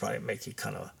other one's probably make you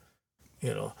kind of,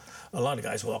 a lot of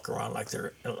guys walk around like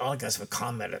they're. A lot of guys have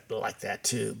commented like that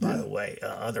too. By the way,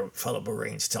 other fellow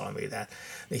Marines telling me that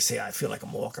they say I feel like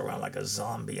I'm walking around like a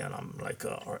zombie, and I'm like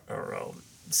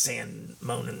sand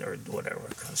moaning or whatever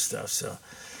kind of stuff. So,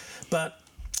 but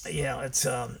yeah, it's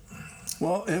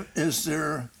well, is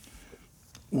there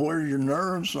where your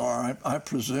nerves are? I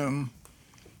presume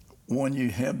when you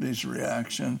have these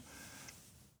reactions,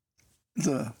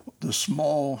 the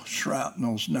small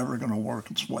shrapnel's never going to work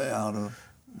its way out of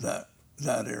that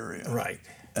area, right?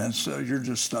 And so you're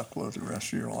just stuck with it the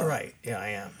rest of your life. Right, yeah, I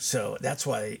am. So that's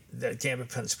why the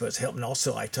gabapentin is supposed to help. And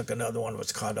also I took another one,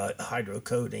 what's called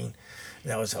hydrocodone.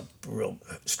 That was a real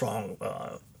strong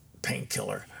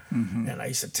painkiller. Mm-hmm. And I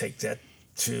used to take that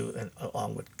too, and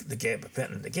along with the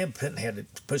gabapentin. The gabapentin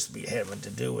supposed to be having to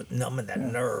do with numbing that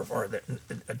nerve, or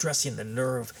addressing the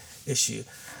nerve issue.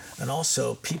 And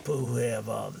also people who have,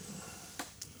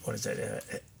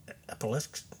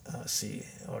 epilepsy,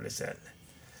 what is that?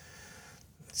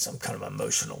 Some kind of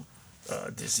emotional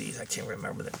disease. I can't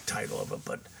remember the title of it,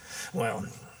 but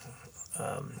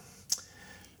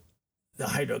the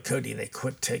hydrocodone,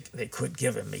 they quit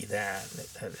giving me that.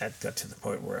 That got to the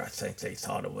point where I think they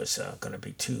thought it was going to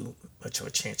be too much of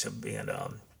a chance of being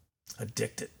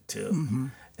addicted to,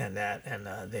 and they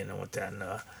didn't want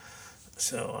that.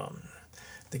 So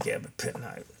the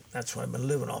gabapentin, that's what I've been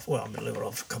living off. Well, I've been living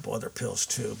off a couple other pills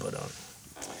too, but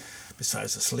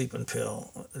besides the sleeping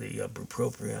pill, the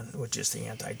bupropion, which is the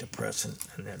antidepressant,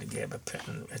 and then the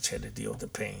gabapentin, which had to deal with the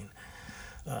pain.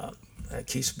 It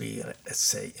keeps me, let's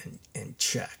say, in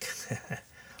check.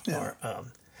 Yeah.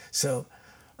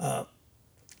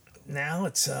 Now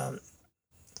it's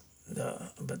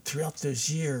but throughout those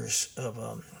years of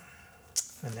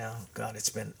and now, God, it's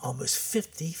been almost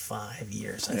 55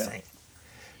 years, I think.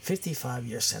 55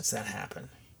 years since that happened.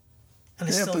 And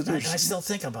I still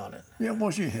think about it. Yeah,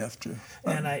 well, you have to.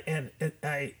 And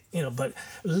I but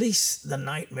at least the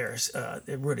nightmares,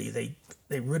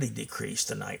 they really decreased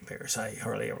the nightmares. I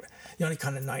hardly ever. The only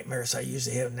kind of nightmares I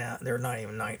usually have now, they're not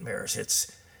even nightmares.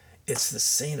 It's the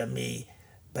scene of me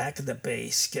back at the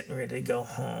base, getting ready to go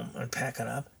home and packing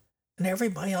up, and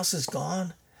everybody else is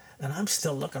gone. and I'm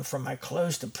still looking for my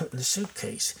clothes to put in the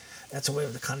suitcase. That's the way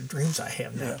of the kind of dreams I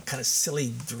have now, kind of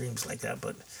silly dreams like that.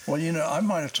 But well, I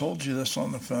might have told you this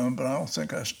on the phone, but I don't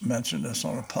think I mentioned this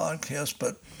on a podcast.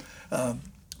 But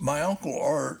my Uncle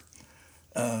Art,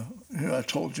 who I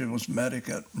told you was medic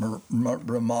at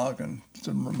Remagen,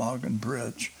 the Remagen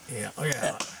Bridge. Yeah, oh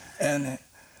yeah. And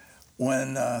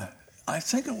when I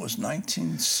think it was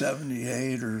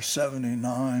 1978 or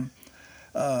 79,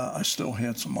 I still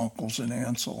had some uncles and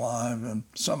aunts alive, and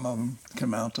some of them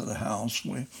came out to the house.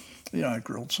 I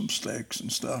grilled some steaks and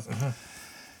stuff.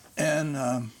 And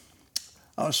I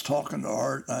was talking to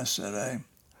Art, and I said, hey,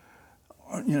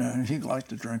 he liked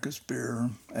to drink his beer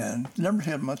and never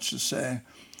had much to say.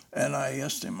 And I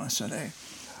asked him, I said, hey,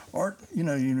 Art, you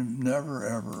never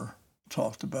ever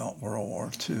talked about World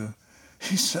War II.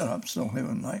 He said, I'm still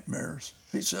having nightmares.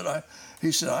 He said, I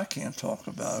can't talk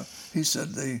about it. He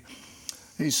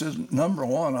said, number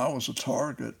one, I was a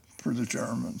target for the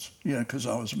Germans, because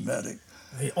I was a medic.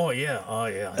 Oh yeah.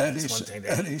 And he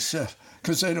said,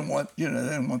 because they didn't want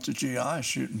the GI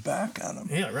shooting back at them.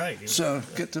 Yeah, right. So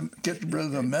get rid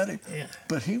of the medic. Yeah.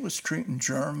 But he was treating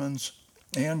Germans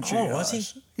and GIs. Oh, was he?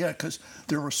 Yeah, because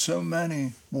there were so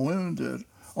many wounded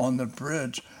on the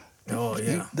bridge. Oh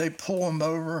yeah. They pull him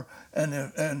over,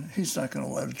 and he's not going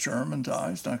to let a German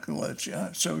die. He's not going to let a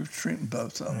GI. So he was treating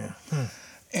both of them. Yeah.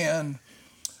 And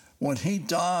when he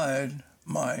died,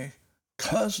 my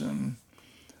cousin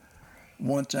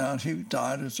went down. He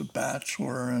died as a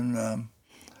bachelor, and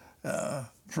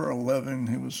for a living,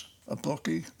 he was a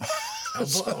bookie.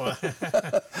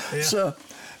 So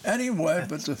anyway,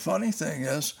 but the funny thing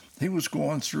is, he was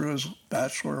going through his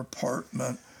bachelor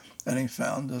apartment, and he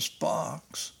found this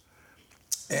box.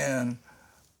 And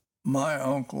my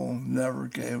uncle never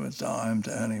gave a dime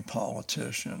to any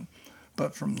politician.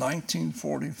 But from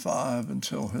 1945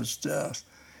 until his death,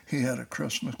 he had a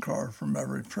Christmas card from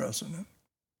every president.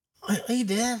 He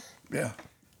did? Yeah.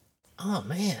 Oh,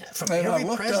 man. From and every I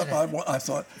looked president. up, I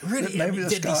thought, really? maybe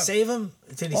this did guy... he save him?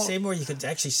 Did he save him where you could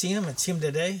actually see him and see him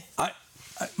today?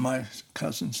 My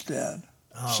cousin's dead,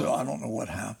 so I don't know what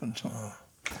happened to him.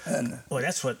 And well,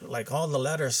 that's what, like all the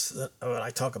letters that I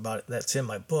talk about, that's in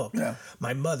my book. Yeah.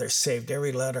 My mother saved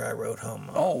every letter I wrote home.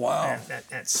 Oh, wow.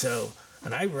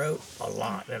 And I wrote a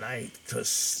lot,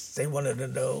 because they wanted to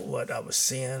know what I was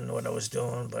seeing, what I was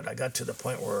doing, but I got to the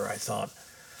point where I thought,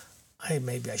 hey,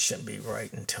 maybe I shouldn't be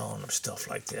writing, telling them stuff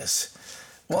like this.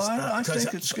 Well, I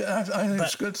think it's good. I think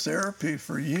it's good therapy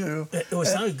for you. It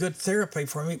was not a good therapy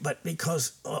for me, but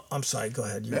because I'm sorry, go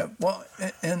ahead. Well,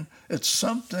 and it's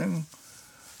something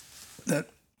that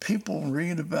people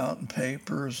read about in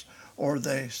papers, or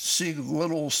they see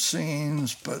little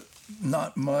scenes, but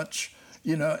not much,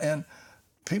 and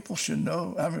people should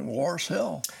know. I mean, war's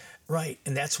hell. Right,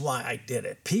 and that's why I did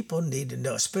it. People need to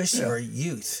know, especially our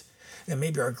youth and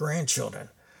maybe our grandchildren.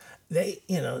 They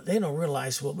don't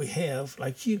realize what we have.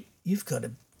 Like you've got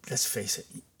to, let's face it,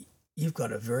 you've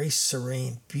got a very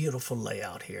serene, beautiful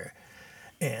layout here.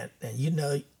 And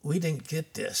we didn't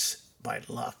get this by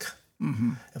luck.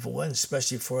 Mm-hmm. If it wasn't,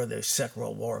 especially for the Second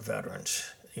World War veterans,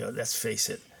 let's face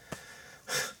it,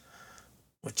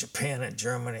 with Japan and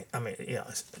Germany,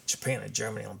 Japan and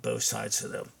Germany on both sides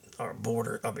of our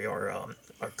border, our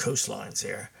coastlines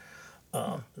there.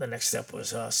 The next step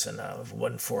was us, and if it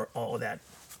wasn't for all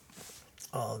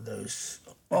those,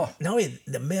 not only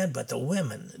the men, but the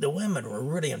women. The women were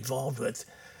really involved with.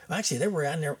 Actually, they were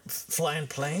out there flying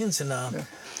planes and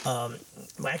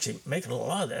actually making a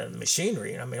lot of the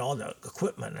machinery. All the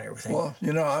equipment and everything. Well,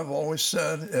 I've always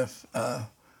said if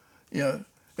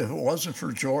it wasn't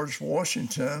for George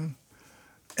Washington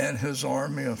and his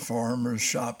army of farmers,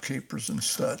 shopkeepers, and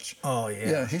such. Oh yeah.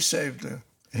 Yeah, he saved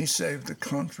the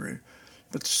country,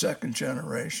 but the second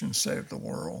generation saved the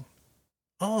world.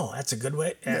 Oh, that's a good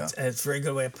way. That's a very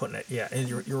good way of putting it. Yeah, and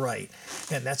you're right,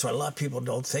 and that's what a lot of people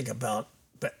don't think about.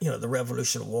 But the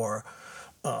Revolution War,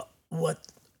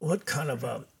 what kind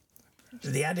of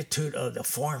the attitude of the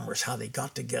farmers, how they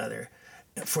got together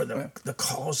for the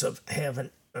cause of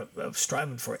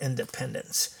striving for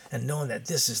independence and knowing that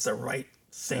this is the right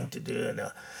thing to do.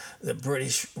 And the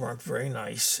British weren't very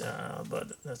nice, but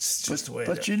that's just the way.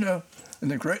 But in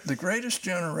the greatest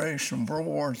generation, World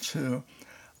War II,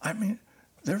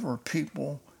 there were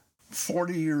people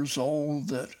 40 years old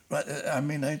that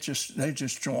they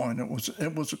just joined. It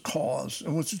was a cause. It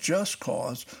was a just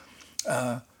cause.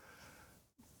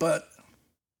 But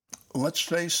let's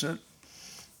face it,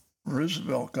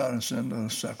 Roosevelt got us into the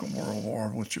Second World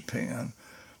War with Japan,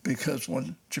 because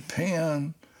when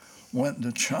Japan went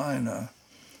into China,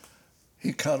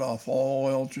 He cut off all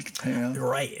oil to Japan.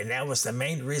 Right, and that was the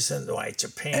main reason why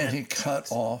Japan. And he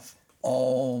cut off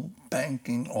all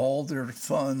banking, all their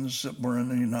funds that were in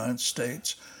the United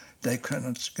States. They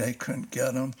couldn't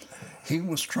get them. He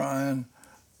was trying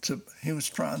to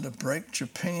break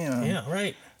Japan. Yeah,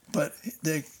 right. But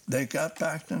they got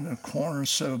backed in the corner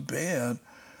so bad,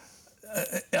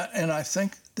 and I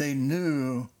think they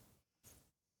knew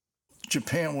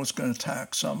Japan was going to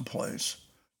attack someplace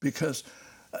because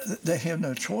they had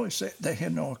no choice. They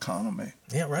had no economy.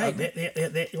 Yeah, right.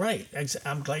 Right.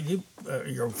 I'm glad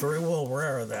you're very well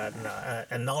aware of that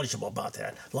and knowledgeable about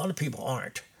that. A lot of people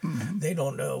aren't. Mm-hmm. They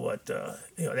don't know what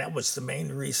that was the main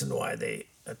reason why they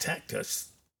attacked us,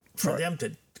 for them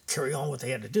to carry on what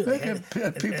they had to do. They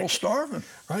had people starving.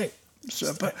 Right.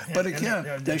 So, but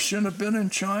again, they shouldn't have been in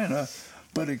China.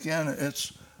 But again,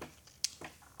 it's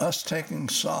us taking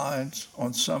sides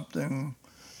on something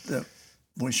that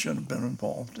we should have been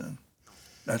involved in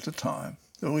at the time.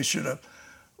 That we should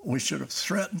have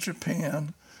threatened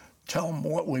Japan, tell them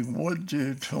what we would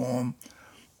do to them,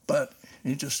 but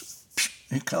he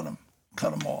cut them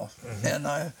off. Mm-hmm.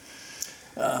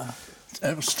 And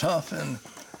it was tough.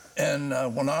 And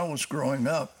when I was growing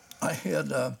up, I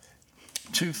had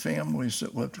two families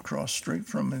that lived across the street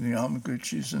from me, the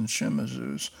Yamaguchis and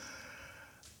Shimazus.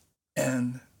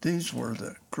 And these were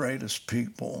the greatest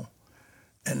people.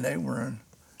 And they were in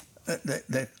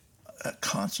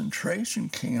concentration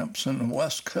camps in the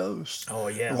West Coast. Oh,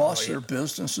 yeah. Lost their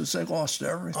businesses. They lost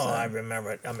everything. Oh, I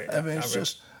remember it. I mean it's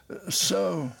just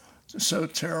so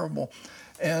terrible.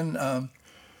 And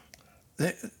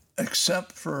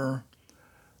except for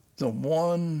the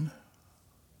one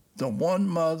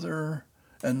mother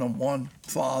and the one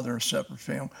father, separate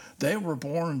family, they were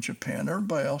born in Japan.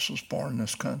 Everybody else was born in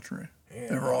this country. Yeah.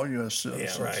 They were all U.S.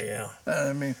 citizens. Yeah, right, yeah. And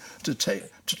I mean, to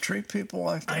treat people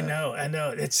like that. I know.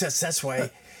 It's just, that's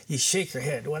why you shake your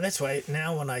head. Well, that's why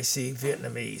now when I see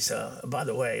Vietnamese, by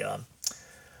the way,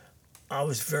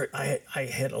 I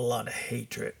had a lot of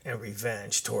hatred and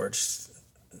revenge towards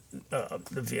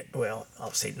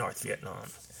I'll say North Vietnam.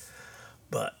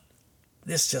 But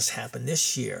this just happened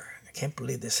this year. I can't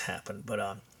believe this happened. But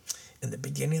in the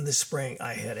beginning of the spring,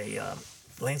 I had a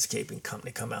landscaping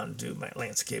company come out and do my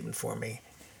landscaping for me.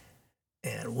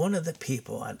 And one of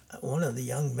the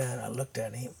young men, I looked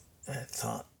at him and I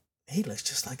thought, he looks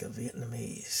just like a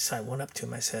Vietnamese. So I went up to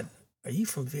him, I said, "Are you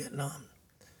from Vietnam?"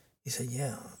 He said,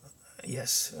 "Yeah,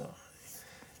 yes."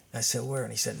 I said, "Where?"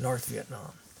 And he said, "North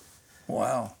Vietnam."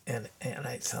 Wow. And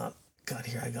I thought, God,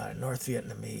 here I got a North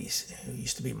Vietnamese who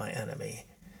used to be my enemy.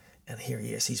 And here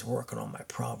he is, he's working on my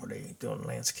property, doing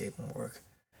landscaping work.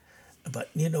 But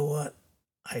you know what?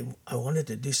 I wanted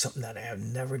to do something that I have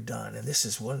never done. And this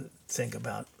is one thing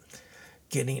about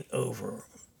getting over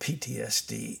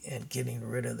PTSD and getting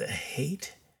rid of the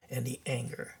hate and the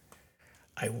anger.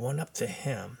 I went up to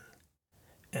him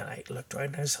and I looked right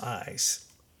in his eyes.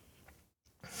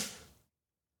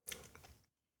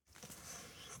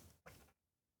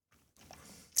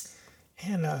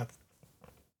 And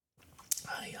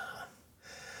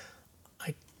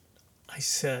I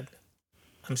said,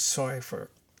 "I'm sorry for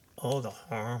all the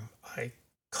harm I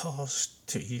caused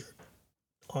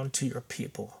onto your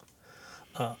people.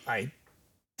 I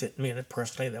didn't mean it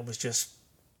personally. That was just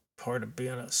part of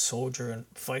being a soldier and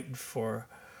fighting for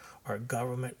our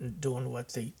government and doing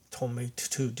what they told me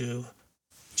to do,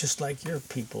 just like your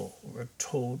people were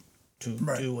told to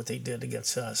do what they did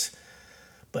against us.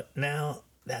 But now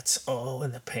that's all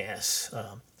in the past."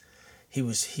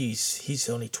 He's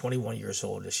only 21 years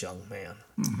old, this young man.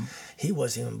 Mm-hmm. He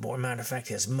wasn't even born. Matter of fact,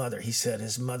 he said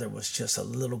his mother was just a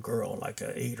little girl, like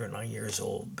 8 or 9 years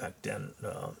old back then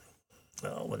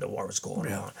when the war was going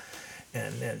on.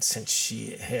 And then since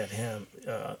she had him,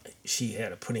 she had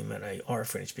to put him in an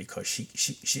orphanage because she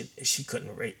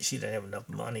couldn't she didn't have enough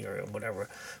money or whatever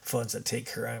funds to take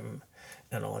care of him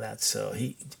and all that. So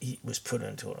he was put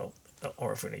into an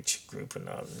orphanage group and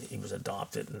he was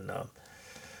adopted and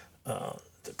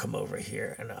to come over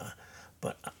here. And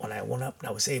but when I went up,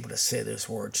 I was able to say those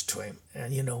words to him.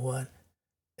 And you know what?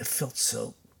 It felt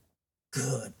so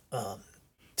good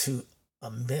to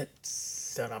admit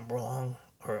that I'm wrong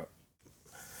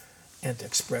and to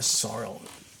express sorrow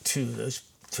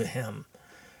to him.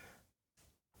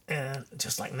 And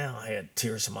just like now, I had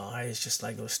tears in my eyes, just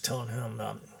like I was telling him,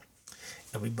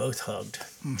 and we both hugged.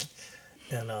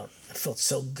 And it felt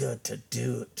so good to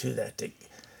do that.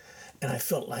 And I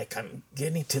felt like I'm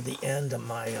getting to the end of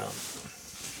my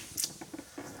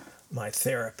my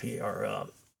therapy, or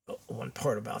one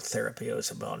part about therapy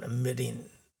is about admitting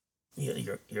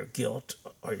your guilt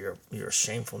or your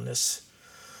shamefulness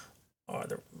or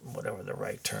the whatever the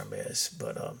right term is,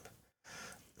 but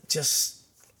just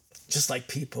like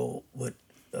people would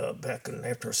back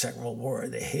after the Second World War,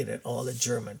 they hated all the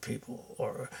German people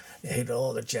or they hated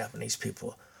all the Japanese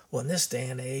people. Well, in this day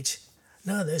and age,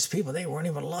 none of those people, they weren't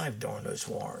even alive during those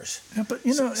wars. Yeah, but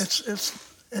you know,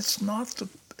 it's not the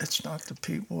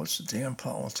people, it's the damn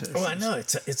politicians. Oh, I know.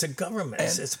 It's a government.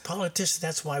 It's a politician.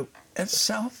 That's why. And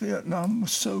South Vietnam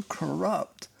was so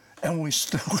corrupt, and we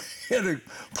still had to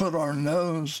put our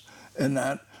nose in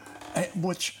that,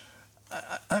 which,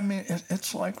 I mean,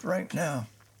 it's like right now.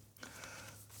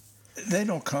 They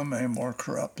don't come any more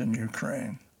corrupt in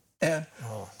Ukraine, and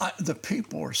the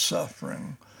people are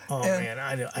suffering. Oh man,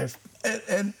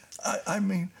 I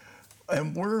mean,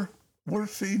 and we're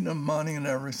feeding them money and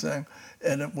everything,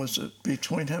 and it was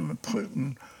between him and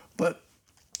Putin. But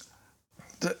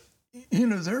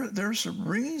there's a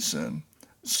reason.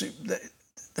 See,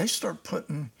 they start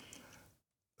putting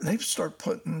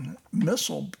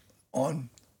missile on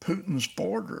Putin's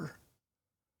border,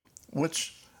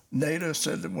 which NATO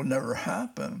said that would never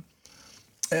happen.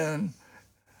 And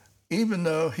even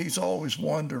though he's always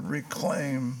wanted to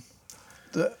reclaim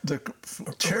the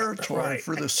territory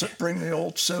for bring the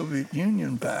old Soviet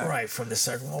Union back. Right, from the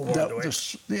Second World War.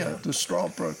 The straw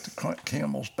broke the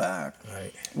camel's back.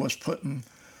 Right. Was putting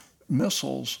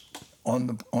missiles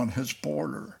on his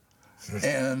border.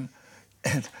 and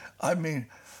I mean,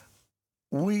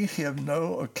 we have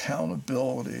no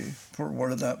accountability for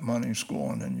where that money's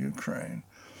going in Ukraine.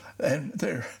 And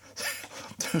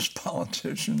those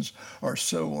politicians are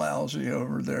so lousy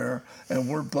over there, and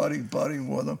we're buddy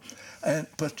with them.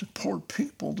 But the poor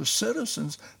people, the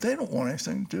citizens, they don't want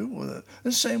anything to do with it.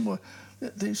 The same with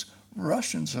these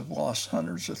Russians have lost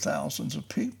hundreds of thousands of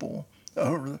people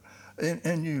over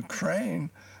in Ukraine,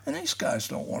 and these guys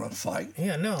don't want to fight.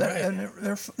 Yeah, no, right. And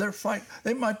they're fighting.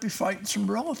 They might be fighting some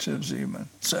relatives even.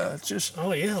 So it's just.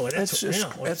 Oh yeah, well, it's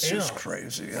just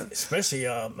crazy. Especially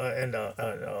in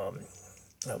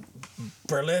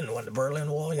Berlin, when the Berlin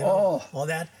Wall, all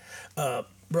that.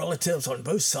 Relatives on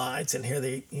both sides, and here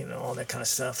they, all that kind of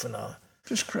stuff, and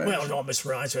just crazy. Well, it almost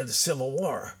reminds me of the Civil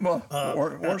War. Well,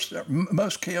 worst,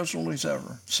 most casualties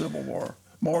ever. Civil War,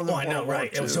 more than I know, World War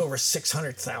right? II. It was over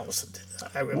 600,000.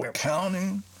 I remember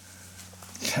counting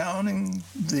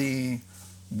the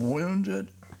wounded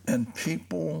and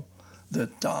people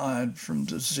that died from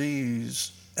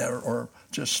disease or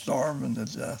just starving to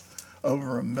death.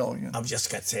 Over 1 million. I was just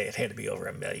going to say it had to be over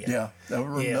 1 million. Yeah,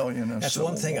 over 1 million. That's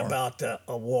one thing war. About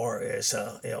a war is,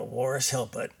 war is hell,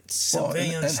 but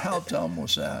civilians. And how dumb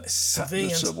was that?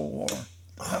 Civilians. The Civil War.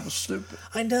 That was stupid.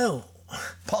 I know.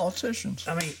 Politicians.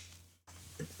 I mean,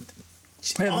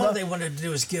 all they wanted to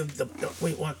do is give the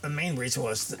main reason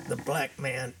was the black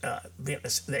man.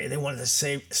 They wanted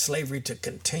the slavery to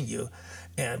continue.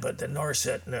 But the North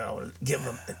said no. Give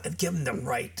them the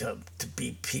right to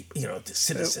be,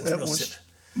 citizens.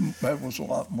 That was a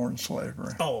lot more than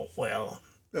slavery. Oh well,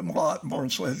 a lot more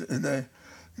than slavery.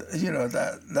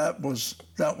 That was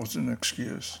an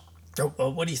excuse.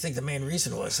 What do you think the main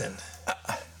reason was then?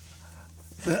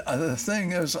 The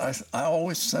thing is, I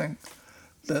always think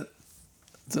that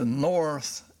the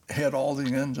North had all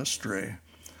the industry,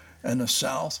 and the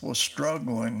South was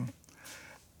struggling,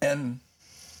 and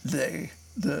they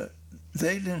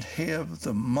didn't have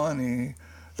the money.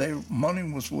 Money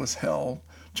was withheld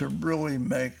to really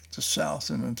make the South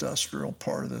an industrial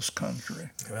part of this country.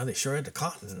 Well, they sure had the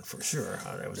cotton for sure.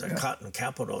 It was a cotton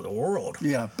capital of the world.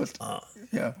 Yeah, but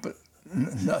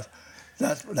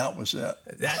that was it.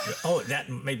 That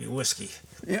may be whiskey.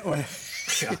 Yeah.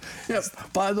 Yeah.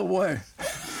 By the way,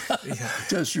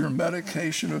 does your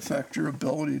medication affect your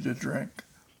ability to drink?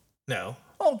 No.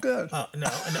 Oh, good. No.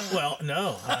 Well,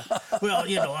 no. I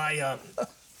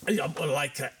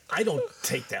don't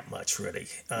take that much, really.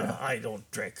 I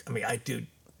don't drink. I mean, I do.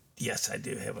 Yes, I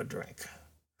do have a drink,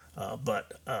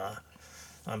 but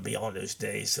I'm beyond those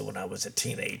days. So when I was a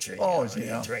teenager,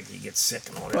 you drink, you get sick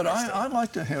and all that. But stuff. I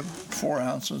like to have 4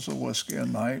 ounces of whiskey a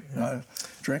night. I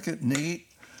drink it neat.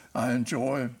 I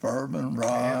enjoy bourbon,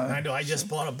 rye. I know. I just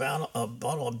bought a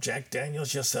bottle of Jack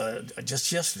Daniels just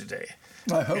yesterday.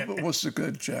 I hope it was the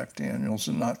good Jack Daniels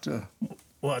and not the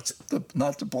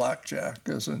black Jack.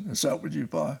 Is that what you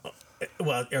buy?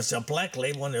 Well, there's a black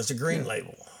label and there's a green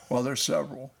label. Well, there's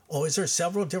several. Oh, is there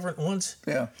several different ones?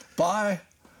 Yeah. Buy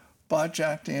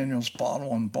Jack Daniels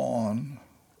bottle and bond.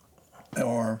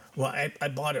 Well, I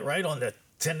bought it right on the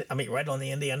right on the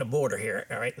Indiana border here,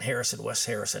 right in Harrison, West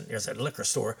Harrison. There's a liquor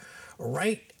store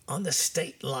right on the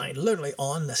state line, literally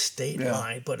on the state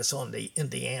line, but it's on the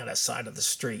Indiana side of the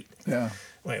street. Yeah.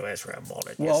 Anyway, that's where I bought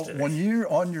it yesterday. Well, when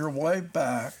you're on your way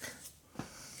back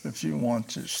if you want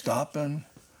to. Stop in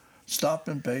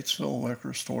Batesville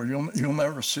liquor store. You'll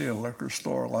never see a liquor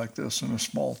store like this in a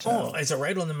small town. Oh, is it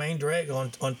right on the main drag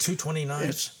on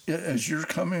 229? As you're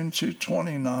coming to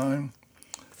 29,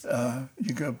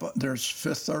 you go. There's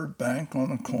Fifth Third Bank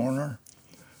on the corner.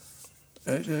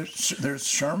 There's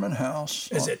Sherman House.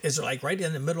 Is it like right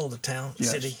in the middle of the town, yes,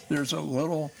 city? There's a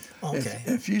little. Okay.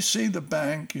 If you see the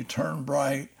bank, you turn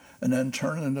right and then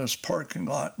turn into this parking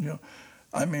lot.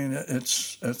 I mean,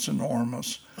 it's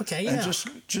enormous. Okay, yeah. And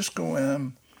just go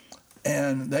in,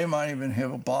 and they might even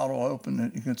have a bottle open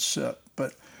that you can sip.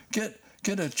 But get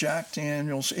a Jack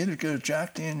Daniel's. Either get a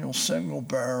Jack Daniel's single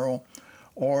barrel,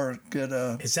 or get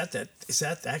a. Is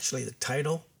that actually the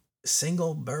title?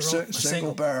 Single barrel.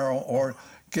 Single barrel, or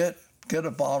get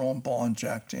a bottle and bond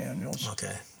Jack Daniel's.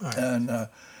 Okay. All right.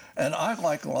 And I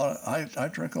like a lot. I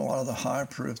drink a lot of the high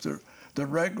proof. The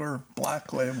regular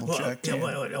black label Jack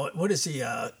Daniel's. What is the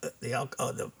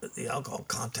alcohol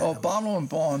content? Oh, bottle and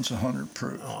bond's 100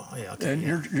 proof. Oh, yeah. Okay, and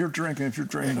you're drinking, if you're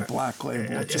drinking the black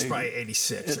label, it's probably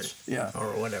 86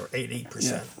 or whatever,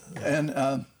 80%.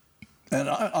 Yeah. And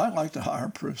I like the higher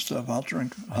proof stuff. I'll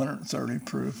drink 130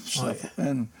 proof stuff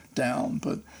and down,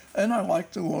 and I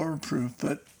like the lower proof.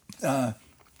 But I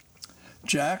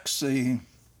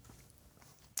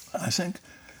think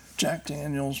Jack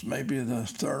Daniel's may be the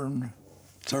third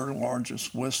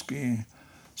largest whiskey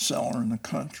seller in the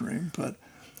country, but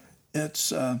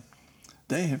it's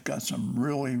they have got some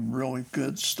really, really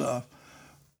good stuff.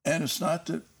 And it's not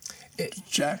that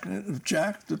Jack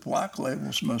the Black Label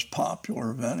is the most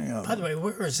popular of any of them. By the way,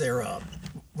 where is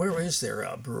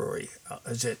their brewery?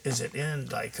 Is it in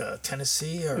like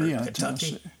Tennessee or Kentucky?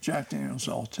 Tennessee. Jack Daniel's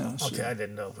all Tennessee. Okay, I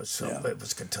didn't know it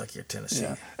was Kentucky or Tennessee.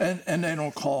 Yeah, and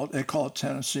they call it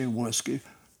Tennessee whiskey,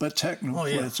 but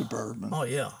technically it's a bourbon. Oh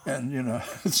yeah. And I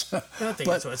think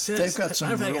that's what it says. They've got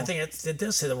some. I think it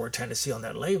does say the word Tennessee on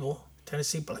that label.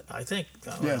 Tennessee, I think.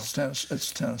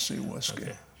 It's Tennessee whiskey,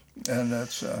 okay. And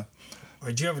that's.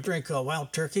 Did you ever drink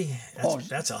Wild Turkey?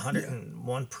 That's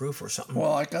 101 proof or something.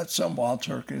 Well, I got some Wild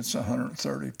Turkey. It's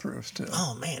 130 proof too.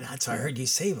 Oh man, that's what I heard you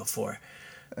say before.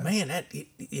 Man,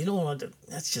 you don't want to.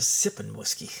 That's just sipping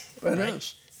whiskey. It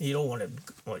is. You don't want to,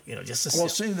 just a sip. Well,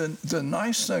 see, the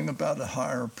nice thing about a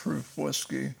higher proof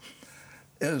whiskey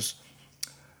is,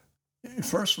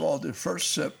 first of all, the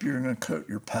first sip you're going to coat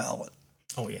your palate.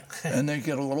 Oh yeah. And then you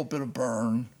get a little bit of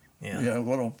burn. Yeah. A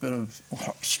little bit of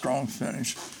strong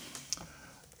finish.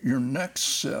 Your next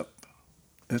sip,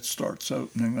 it starts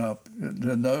opening up.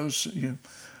 The nose,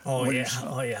 Oh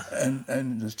yeah.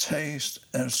 And the taste,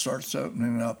 and it starts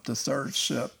opening up. The third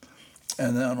sip,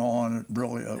 and then on, it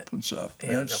really opens up.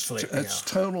 Yeah, it's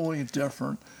totally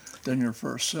different than your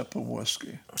first sip of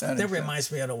whiskey. That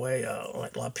reminds me in a way,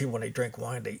 like a lot of people when they drink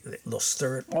wine, they'll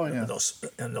stir it. Oh yeah.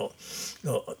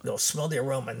 They'll smell the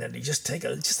aroma, and then they just take a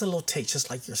little taste, just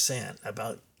like you're saying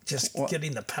about. Just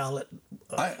getting the palate.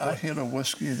 I hit a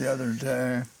whiskey the other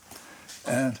day,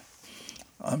 and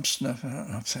I'm sniffing it,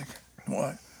 and I'm thinking,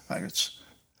 what? I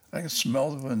could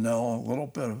smell the vanilla, a little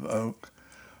bit of oak,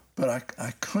 but I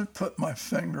couldn't put my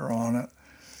finger on it,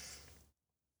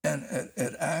 and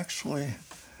it actually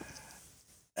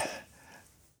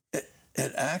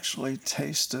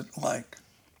tasted like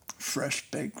fresh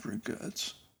bakery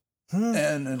goods,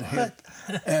 and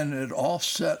it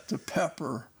offset the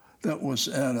pepper that was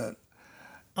in it.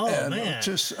 Oh, and man.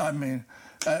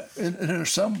 There's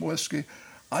some whiskey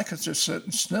I could just sit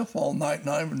and sniff all night and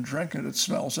not even drink it. It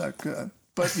smells that good.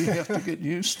 But you have to get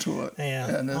used to it.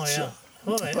 Yeah. And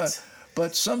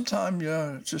but sometime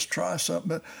you just try something.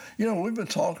 But, we've been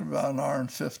talking about an hour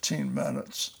and 15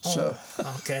 minutes. So.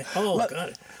 Okay. Oh,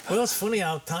 God. Well, it's funny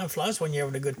how time flies when you're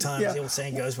having a good time, as the old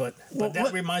saying goes. But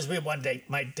that reminds me of one day.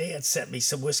 My dad sent me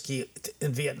some whiskey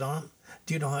in Vietnam.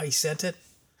 Do you know how he sent it?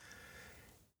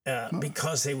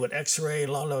 Because they would X-ray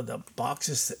a lot of the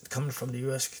boxes that coming from the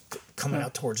U.S. coming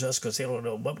out towards us because they don't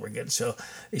know what we're getting. So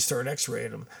they started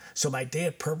X-raying them. So my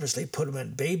dad purposely put them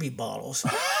in baby bottles,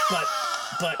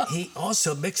 but he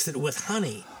also mixed it with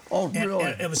honey. Oh, really?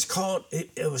 And it was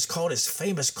called his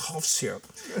famous cough syrup.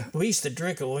 We used to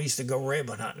drink it when we used to go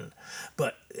rabbit hunting.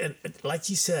 But like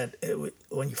you said,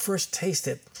 when you first taste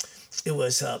it, it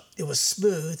was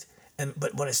smooth.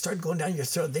 But when it started going down your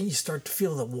throat, then you start to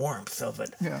feel the warmth of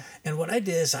it. Yeah. And what I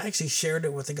did is I actually shared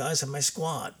it with the guys in my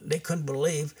squad. They couldn't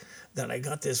believe that I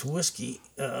got this whiskey,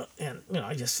 I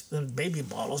just in baby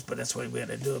bottles, but that's the way we had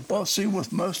to do it. Well, see,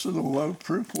 with most of the low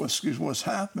proof whiskeys, what's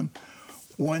happened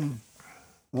when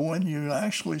you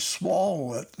actually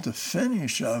swallow it, the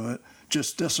finish of it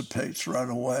just dissipates right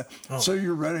away. Oh. So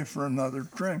you're ready for another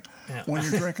drink. Yeah. When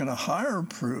you're drinking a higher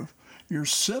proof, you're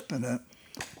sipping it.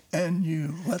 and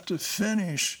you let the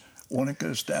finish, when it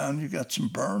goes down, you got some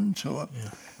burn to it,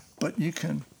 but you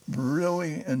can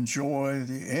really enjoy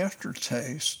the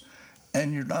aftertaste,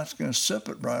 and you're not going to sip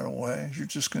it right away. You're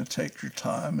just going to take your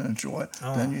time and enjoy it.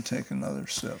 Then you take another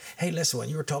sip. Hey, listen, when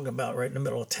you were talking about right in the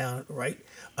middle of town, right,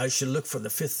 I should look for the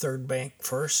Fifth Third Bank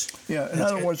first. Yeah, in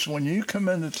other words, when you come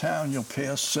into town, you'll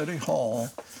pass City Hall.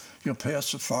 You'll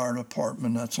pass the fire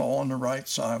department. That's all on the right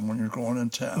side when you're going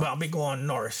in town. Well, I'll be going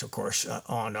north, of course,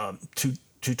 on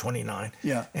 229.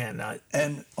 Yeah.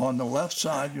 And on the left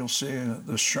side, you'll see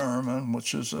the Sherman,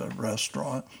 which is a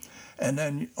restaurant. And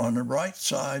then on the right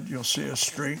side, you'll see a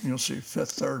street, and you'll see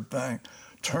Fifth Third Bank.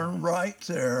 Turn right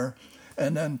there,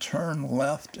 and then turn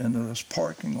left into this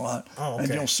parking lot. Oh, okay.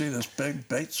 And you'll see this big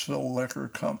Batesville Liquor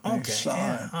Company sign.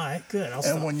 Yeah. All right, good.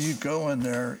 And when you go in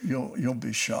there, you'll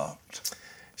be shocked.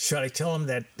 Should I tell him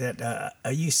that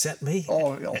you sent me?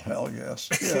 Oh, hell yes.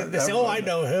 Yeah, They say, I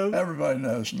know him. Everybody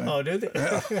knows me. Oh, do they?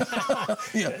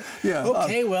 Yeah.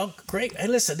 Okay, well, great. Hey,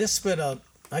 listen, this has been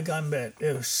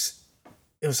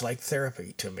it was like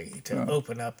therapy to me to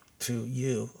open up to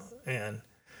you and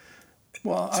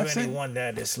to anyone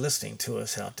that is listening to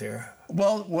us out there.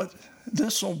 Well,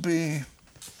 this won't be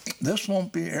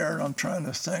aired. I'm trying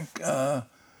to think.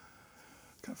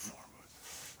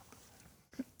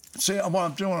 See, what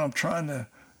I'm doing, I'm trying to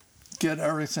get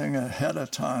everything ahead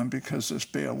of time because this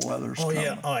bad weather's coming.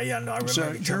 No, I remember.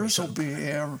 So yours will be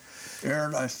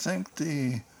aired, I think,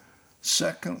 the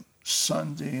second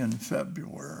Sunday in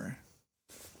February.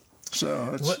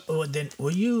 So then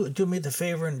will you do me the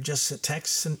favor and just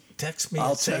text me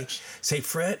I'll and text. say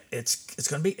Fred, it's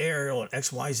going to be aired on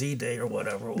XYZ day or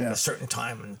whatever, a certain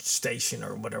time and station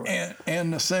or whatever.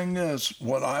 And the thing is,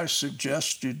 what I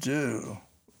suggest you do,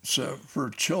 so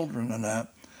for children and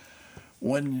that,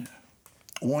 when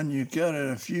you get it,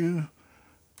 if you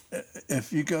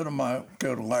go to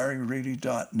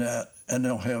LarryReedy.net, and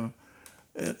they'll have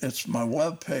it's my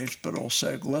webpage, but it'll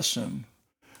say listen.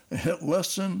 Hit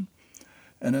listen,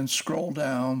 and then scroll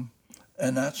down,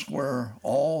 and that's where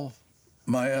all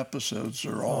my episodes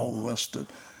are all listed.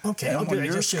 Okay, and when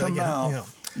yours come out, yeah.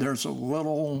 there's a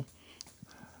little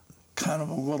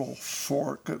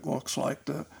fork. It looks like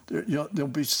there'll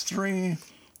be three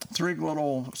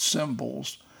little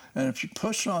symbols, and if you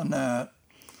push on that,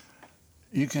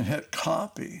 you can hit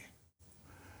copy,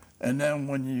 and then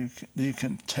when you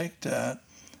can take that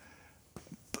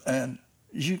and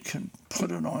you can put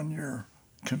it on your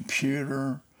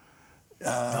computer.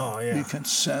 You can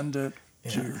send it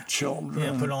to your children.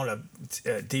 Yeah, put it on a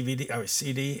DVD or a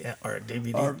CD or a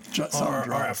DVD or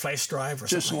a flash drive or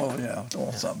something.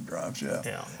 All thumb drives.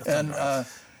 Yeah,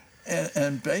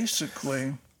 and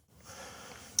basically,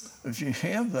 if you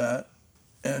have that,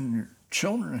 and your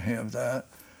children have that,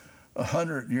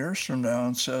 100 years from now,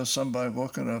 and says somebody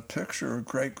looking at a picture of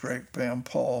great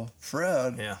grandpa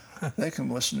Fred, they can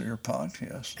listen to your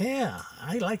podcast. Yeah,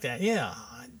 I like that. Yeah,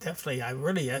 definitely. I'd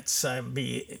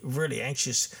be really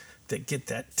anxious to get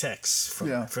that text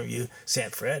from you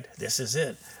saying, Fred, this is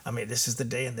it. I mean, this is the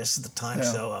day and this is the time.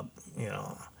 Yeah. So,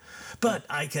 but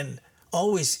I can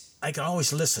always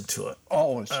listen to it.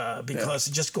 Always. Because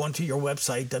just going to your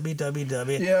website,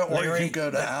 www. Yeah, or you can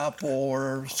go to Apple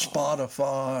or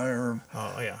Spotify or.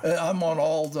 Oh, yeah. I'm on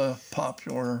all the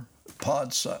popular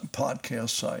podcast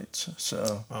sites.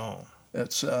 So.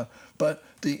 It's. But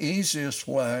the easiest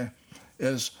way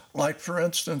is, like, for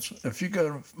instance, if you go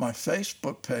to my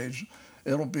Facebook page,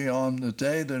 it'll be on the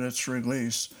day that it's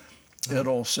released.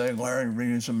 It'll say Larry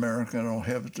Reed's America, and it'll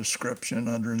have a description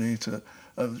underneath it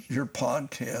of your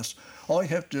podcast. All you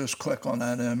have to do is click on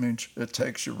that image. It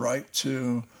takes you right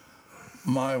to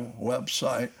my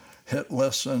website, hit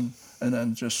listen, and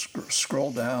then just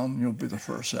scroll down. You'll be the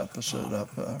first episode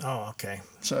up. Okay.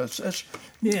 So it's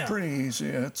pretty easy.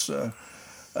 It's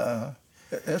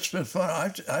been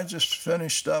fun. I just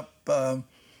finished up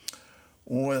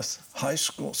with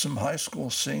some high school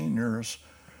seniors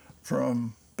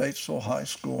from Batesville High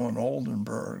School in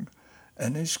Oldenburg,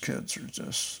 and these kids are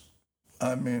just,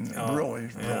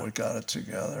 really got it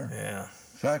together. Yeah.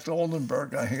 In fact,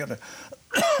 Oldenburg, I had to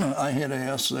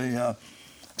ask the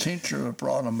teacher that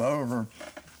brought them over.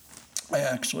 I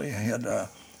had 6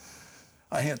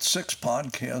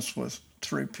 podcasts with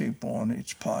 3 people on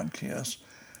each podcast,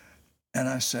 and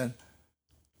I said,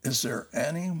 "Is there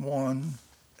anyone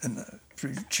in the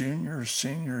junior or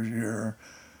senior year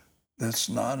that's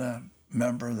not a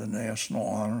member of the National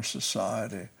Honor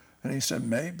Society?" And he said,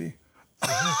 maybe.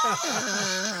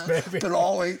 But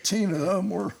all 18 of them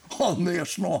were on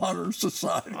National Honor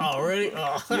Society. Oh, really?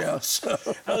 Oh. Yes.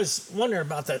 I was wondering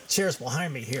about the chairs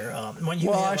behind me here.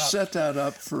 I set that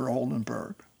up for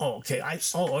Oldenburg. Oh, okay.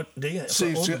 Do you?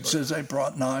 See, says they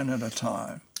brought 9 at a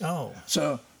time. Oh.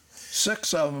 So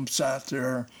 6 of them sat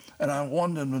there, and I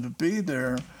wanted them to be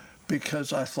there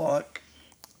because I thought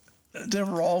they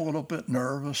were all a little bit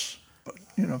nervous,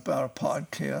 about a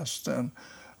podcast, and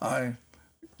I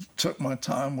took my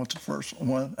time with the first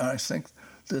one. And I think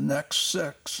the next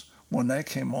 6, when they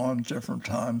came on different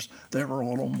times, they were a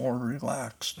little more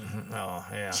relaxed. Mm-hmm. Oh,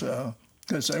 yeah. So,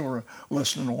 because they were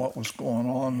listening to what was going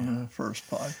on in the first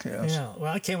podcast. Yeah.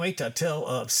 Well, I can't wait to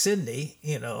tell Cindy,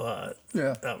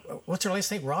 what's her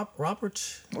last name?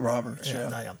 Roberts? Roberts,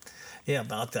 yeah. Yeah,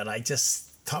 about that. I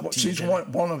just talked to She's you.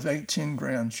 one of 18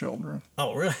 grandchildren.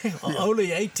 Oh, really? Yeah.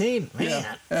 Only 18? Man.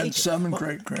 Yeah, and 18. 7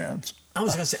 great-grands. I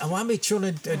was going to say, how many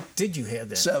children did you have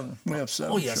then? 7. We have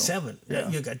 7 Oh, yeah, children.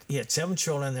 7. Yeah. You had 7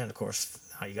 children, and then, of course,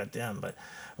 how you got them. But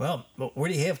where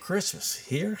do you have Christmas?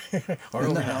 Here? Or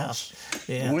in over the house.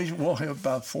 Yeah. We'll have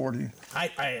about 40.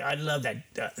 I love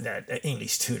that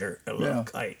English tutor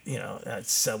look. Yeah.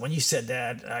 That's when you said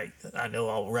that, I know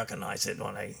I'll recognize it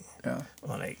when I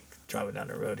drive it down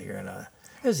the road here, and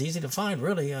it was easy to find,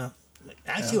 really.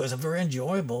 Actually, it was a very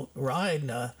enjoyable ride.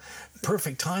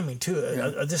 Perfect timing too.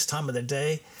 This time of the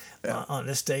day, on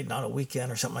this day, not a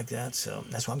weekend or something like that. So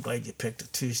that's why I'm glad you picked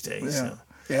a Tuesday. Yeah. So.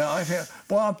 Yeah,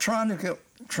 I'm trying to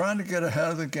get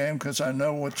ahead of the game because I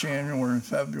know what January and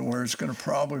February is going to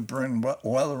probably bring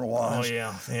weather-wise. Oh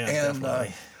yeah, and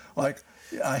definitely.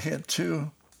 I had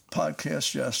 2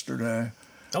 podcasts yesterday.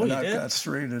 Oh, and you I've did? got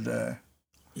 3 today.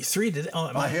 3 today?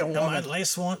 Oh, I had one.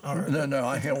 Last one? Or? No,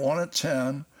 I had one at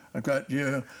 10. I got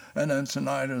you, and then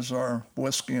tonight is our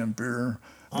whiskey and beer,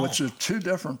 which is 2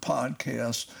 different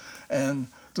podcasts, and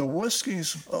the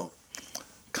whiskey's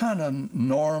kind of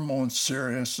normal and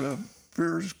serious. The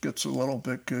beers gets a little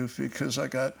bit goofy because I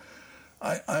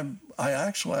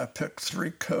picked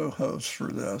 3 co-hosts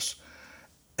for this,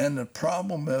 and the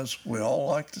problem is we all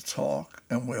like to talk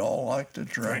and we all like to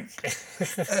drink,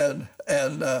 and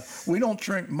we don't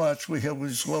drink much. We have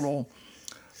these little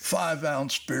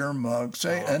 5-ounce beer mugs,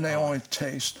 and they only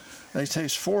taste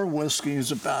 4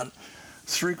 whiskeys, about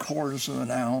 3/4 of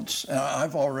an ounce. And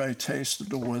I've already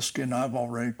tasted the whiskey, and I've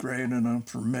already graded them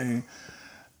for me.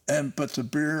 But the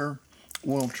beer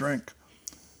will drink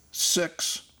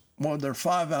 6. Well, they're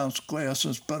 5-ounce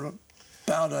glasses, but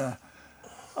about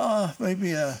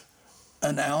maybe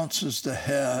an ounce is the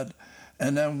head.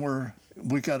 And then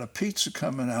we got a pizza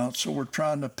coming out, so we're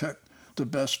trying to pick the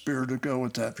best beer to go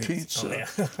with that pizza. Oh, yeah.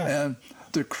 And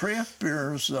the craft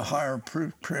beers, the higher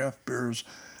proof craft beers,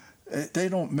 they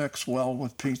don't mix well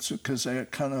with pizza because they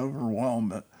kind of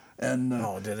overwhelm it. And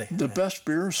do they? The best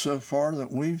beers so far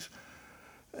that we've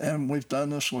done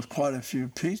this with quite a few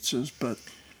pizzas, but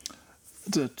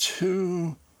the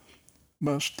 2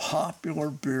 most popular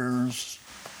beers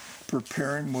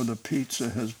preparing with a pizza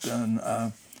has been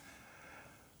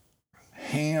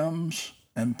Hamm's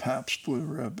and Pabst Blue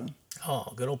Ribbon.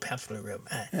 Oh, good old Pabst Blue Ribbon.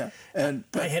 Yeah,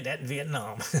 I had that in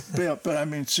Vietnam. but I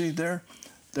mean, see, they're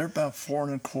about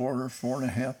 4.25%,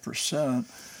 4.5%,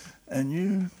 and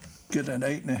you get an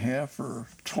 8.5% or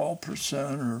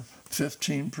 12% or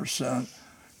 15%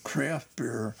 craft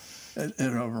beer, it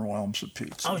overwhelms the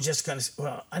pizza. I was just gonna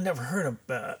say, I never heard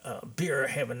of beer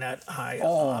having that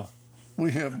high.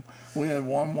 We had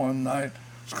one night.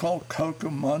 It's called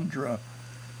Cocamundra,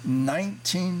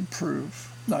 19 proof.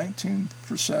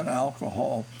 19%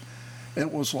 alcohol.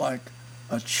 It was like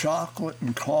a chocolate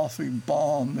and coffee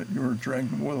bomb that you were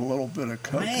drinking with a little bit of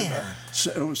coconut. Man.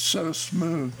 So it was so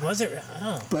smooth. Was it?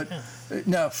 Oh, but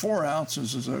now 4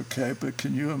 ounces is okay, but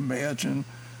can you imagine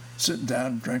sitting down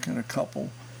and drinking a couple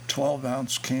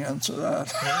 12-ounce cans of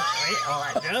that?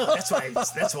 I know. That's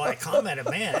why I commented,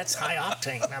 man, that's high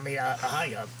octane. I mean,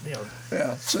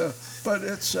 Yeah. So, but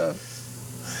it's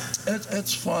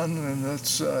fun, and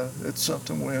it's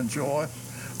something we enjoy.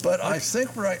 But I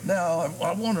think right now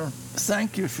I want to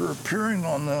thank you for appearing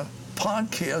on the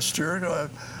podcast here.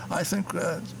 I think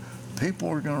that people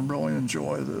are going to really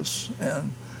enjoy this,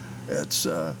 and it's.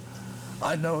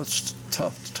 I know it's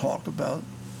tough to talk about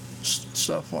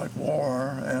stuff like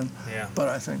war, but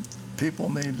I think people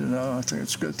need to know. I think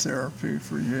it's good therapy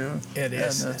for you. It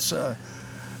is, and it's.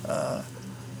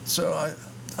 So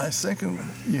I think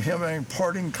you have any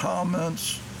parting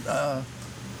comments.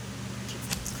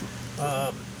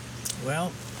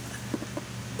 Well,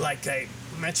 like I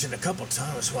mentioned a couple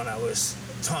times when I was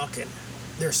talking,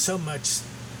 there's so much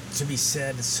to be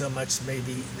said and so much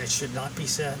maybe that should not be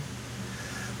said.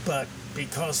 But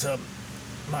because of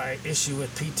my issue with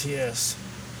PTS,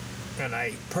 and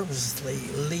I purposely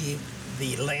leave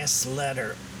the last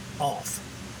letter off,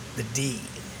 the D.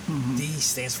 Mm-hmm. D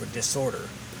stands for disorder.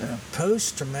 Yeah.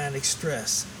 Post-traumatic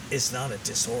stress is not a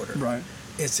disorder. Right.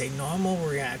 It's a normal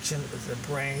reaction that the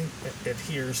brain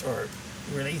adheres or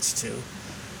relates to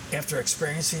after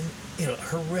experiencing,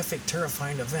 horrific,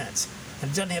 terrifying events. And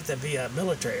it doesn't have to be a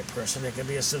military person. It can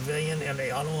be a civilian in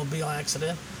an automobile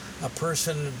accident, a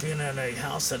person being in a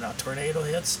house that a tornado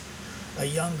hits, a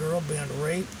young girl being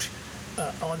raped,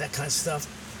 all that kind of stuff.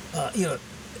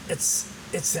 It's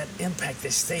that impact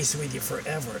that stays with you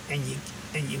forever, and you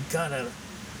gotta.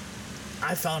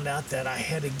 I found out that I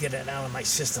had to get it out of my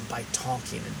system by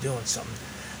talking and doing something.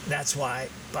 That's why,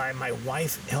 by my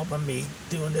wife helping me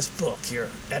doing this book here,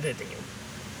 editing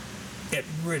it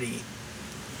really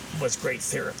was great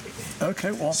therapy.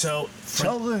 Okay, well, so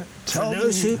tell the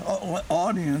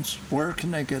audience, where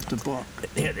can they get the book?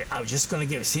 I was just going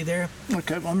to give it. See there?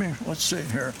 Okay, let's see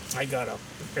here.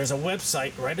 There's a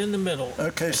website right in the middle.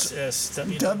 Okay,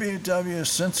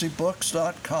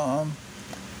 www.cincybooks.com,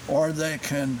 or they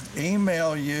can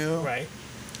email you right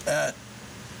at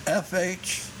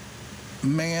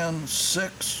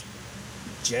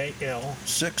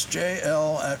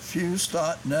fhman6jl at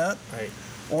fuse.net. Right.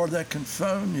 Or they can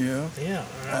phone you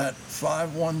at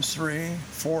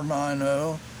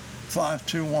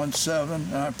 513-490-5217.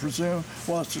 And I presume, it's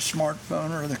a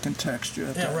smartphone, or they can text you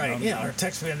at that right. number. Yeah, or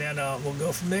text me, and then we'll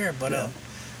go from there. But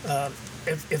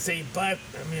if they buy,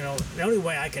 the only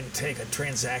way I can take a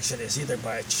transaction is either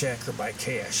by a check or by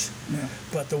cash. Yeah.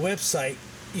 But the website,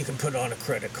 you can put on a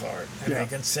credit card, and they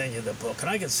can send you the book. And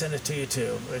I can send it to you,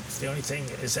 too. The only thing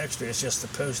is extra is just the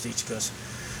postage, because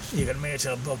you can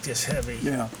imagine a book this heavy.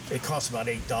 Yeah. It costs about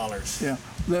 $8. Yeah.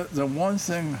 The one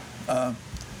thing,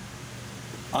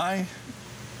 I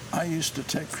used to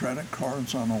take credit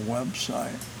cards on a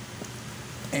website,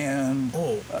 and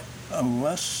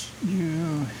unless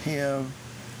you have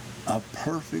a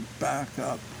perfect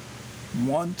backup,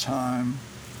 one time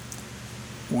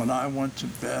when I went to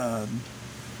bed,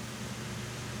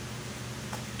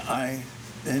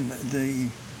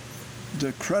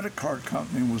 the credit card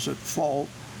company was at fault,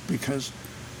 because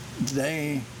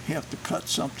they have to cut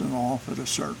something off at a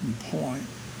certain point.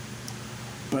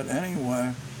 But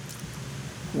anyway,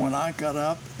 when I got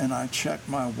up and I checked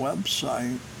my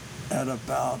website at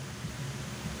about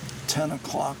 10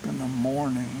 o'clock in the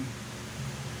morning,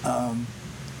 I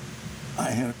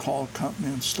had to call a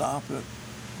company and stop it.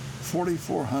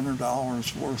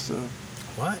 $4,400 worth of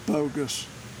bogus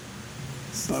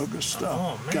stuff.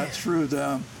 Oh, man. Got through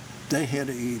them. They had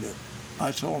to eat it.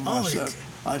 I told them,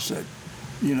 I said,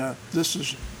 this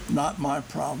is not my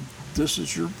problem. This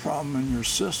is your problem in your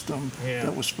system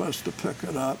that was supposed to pick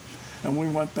it up. And we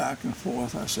went back and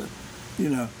forth. I said,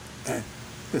 hey,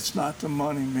 it's not the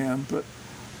money, man, but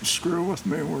screw with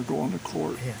me, we're going to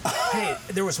court. Yeah. Hey,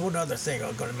 there was one other thing I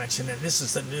was going to mention, and this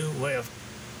is the new way of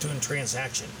doing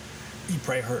transaction. You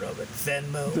probably heard of it.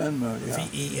 Venmo,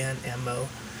 yeah. VENMO.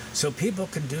 So people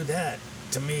can do that.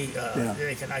 To me,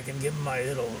 I can give them my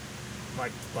little,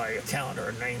 my account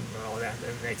or name and all that,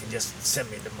 and they can just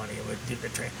send me the money and we do the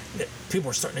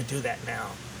people are starting to do that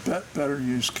now. Better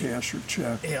use cash or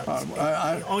check. Yeah.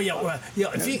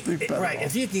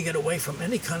 If you can get away from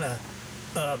any kind of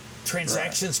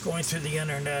transactions going through the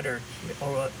internet or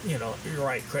you're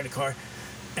right, credit card,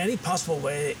 any possible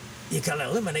way, you can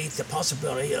eliminate the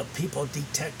possibility of people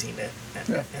detecting it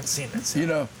and seeing it.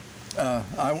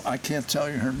 I can't tell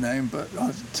you her name, but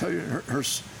I'll tell you her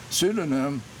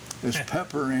pseudonym is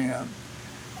Pepper Ann,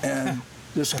 and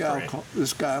this guy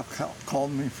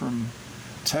called me from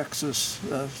Texas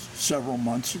several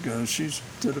months ago.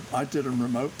 I did a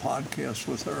remote podcast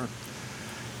with her,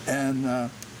 and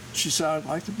she said, I'd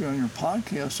like to be on your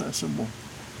podcast. I said, well,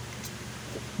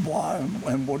 why,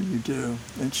 and what do you do?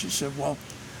 And she said, well,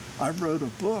 I wrote a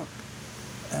book.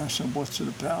 And I said, what's it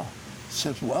about? She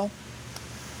said, well,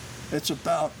 it's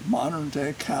about modern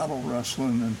day cattle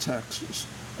wrestling in Texas.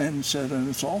 And said, and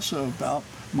it's also about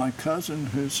my cousin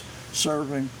who's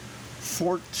serving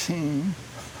 14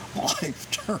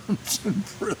 life terms in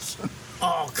prison.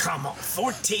 Oh, come on.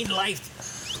 14 life.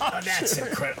 Oh, that's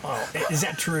incredible. Oh, is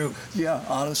that true? Yeah,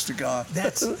 honest to God.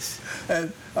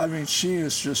 And I mean, she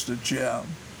is just a gem.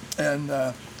 And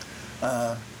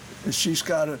she's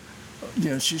got it,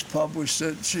 she's published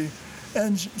it. She's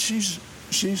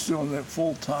doing it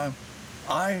full time.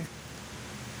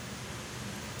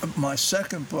 My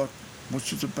second book,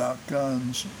 which is about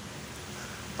guns,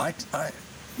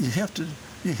 you have to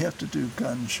do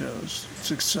gun shows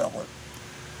to sell it.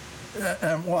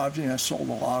 And I sold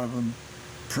a lot of them,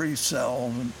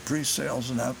 pre-sales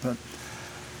and that. But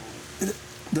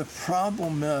the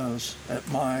problem is, at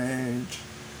my age,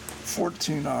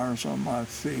 14 hours on my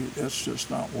feet. It's just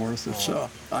not worth it. So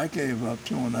I gave up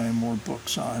doing any more book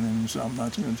signings. I'm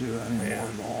not going to do that anymore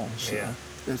at all. So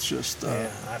it's just...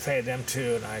 I've had them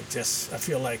too, and I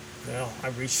feel like, I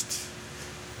reached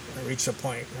a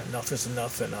point. Enough is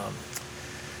enough, and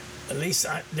at least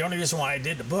the only reason why I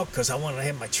did the book, because I wanted to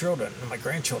have my children and my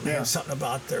grandchildren have something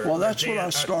about their... Well, that's their what dad. I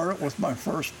started with my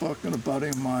first book, and a buddy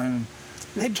of mine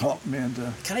taught me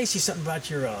into... Can I ask you something about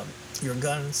your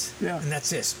guns? Yeah. And that's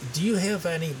this. Do you have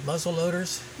any muzzle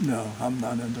loaders? No, I'm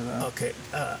not into that. Okay.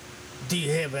 Do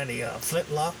you have any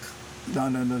flintlock?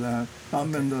 Not into that.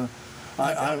 I'm into...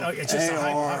 It's just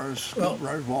ARs,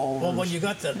 revolvers. Well, when you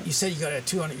said you got a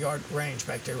 200-yard range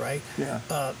back there, right? Yeah.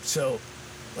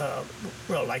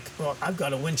 I've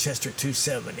got a Winchester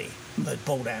 270,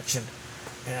 bolt action,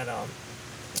 and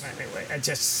anyway, I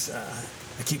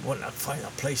keep wanting to find a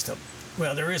place to.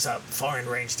 Well, there is a firing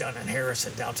range down in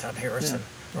Harrison, downtown Harrison,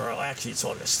 or actually it's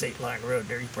on the State Line Road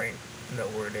there. You probably know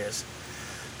where it is,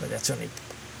 but that's the only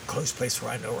close place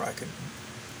where I know where I can,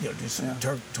 do some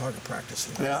target practice.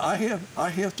 Yeah, I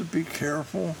have to be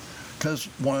careful, because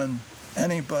when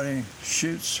anybody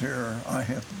shoots here, I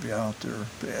have to be out there,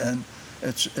 and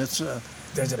it's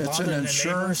an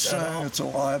insurance thing, it's a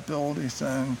liability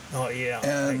thing. Oh yeah.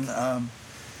 And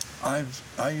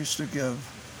I used to give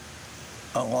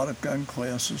a lot of gun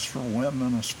classes for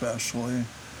women, especially,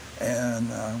 and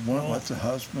wouldn't let the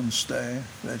husband stay.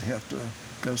 They'd have to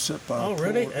go sit by. Oh,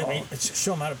 really? I mean,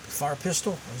 show them how to fire a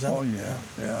pistol? Is that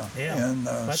yeah. And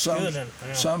that's some, good.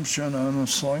 Some should own a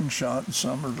slingshot, and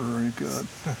some are very good.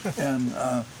 And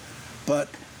but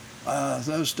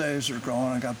those days are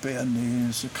gone. I got bad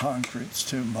knees. The concrete's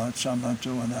too much. I'm not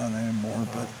doing that anymore.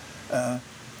 But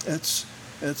it's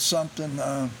something.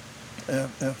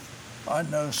 If I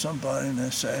know somebody and they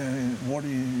say, hey, "What are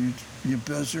you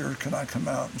busy, or can I come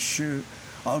out and shoot?"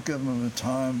 I'll give them the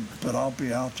time, but I'll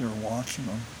be out there watching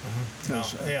them.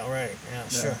 Mm-hmm. Right. Yeah,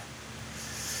 sure.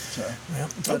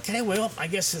 So, okay, well, I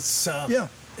guess it's...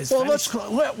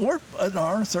 we're an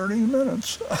hour and 30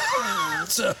 minutes.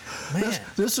 So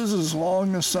this is as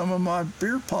long as some of my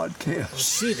beer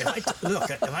podcasts. Shoot,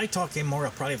 if I talk anymore,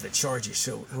 I'll probably have to charge you,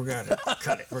 so we're going to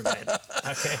cut it. We're going to...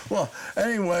 Okay. Well,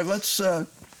 anyway, let's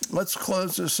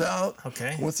close this out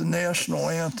with the national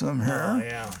anthem here. Oh,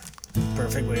 yeah.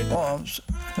 Perfect way to do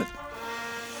it.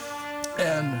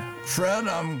 And Fred,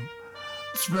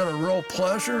 it's been a real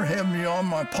pleasure having you on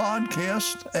my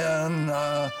podcast. And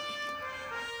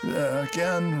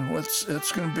again,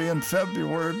 it's going to be in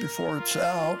February before it's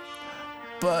out.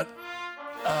 But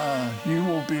you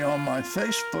will be on my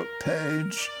Facebook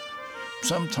page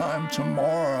sometime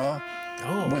tomorrow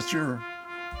with your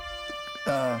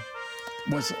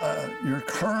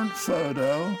current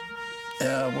photo,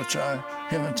 which I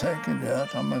haven't taken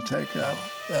yet. I'm going to take that.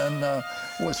 And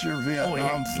with your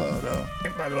Vietnam photo.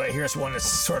 By the way, here's one that's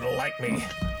sort of like me.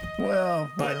 Well,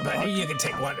 but you can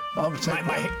take one. I'll take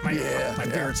my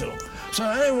beard's a little. So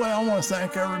anyway, I want to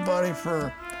thank everybody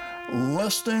for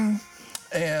listening.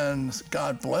 And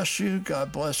God bless you.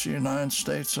 God bless the United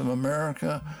States of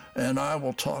America. And I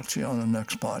will talk to you on the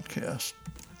next podcast.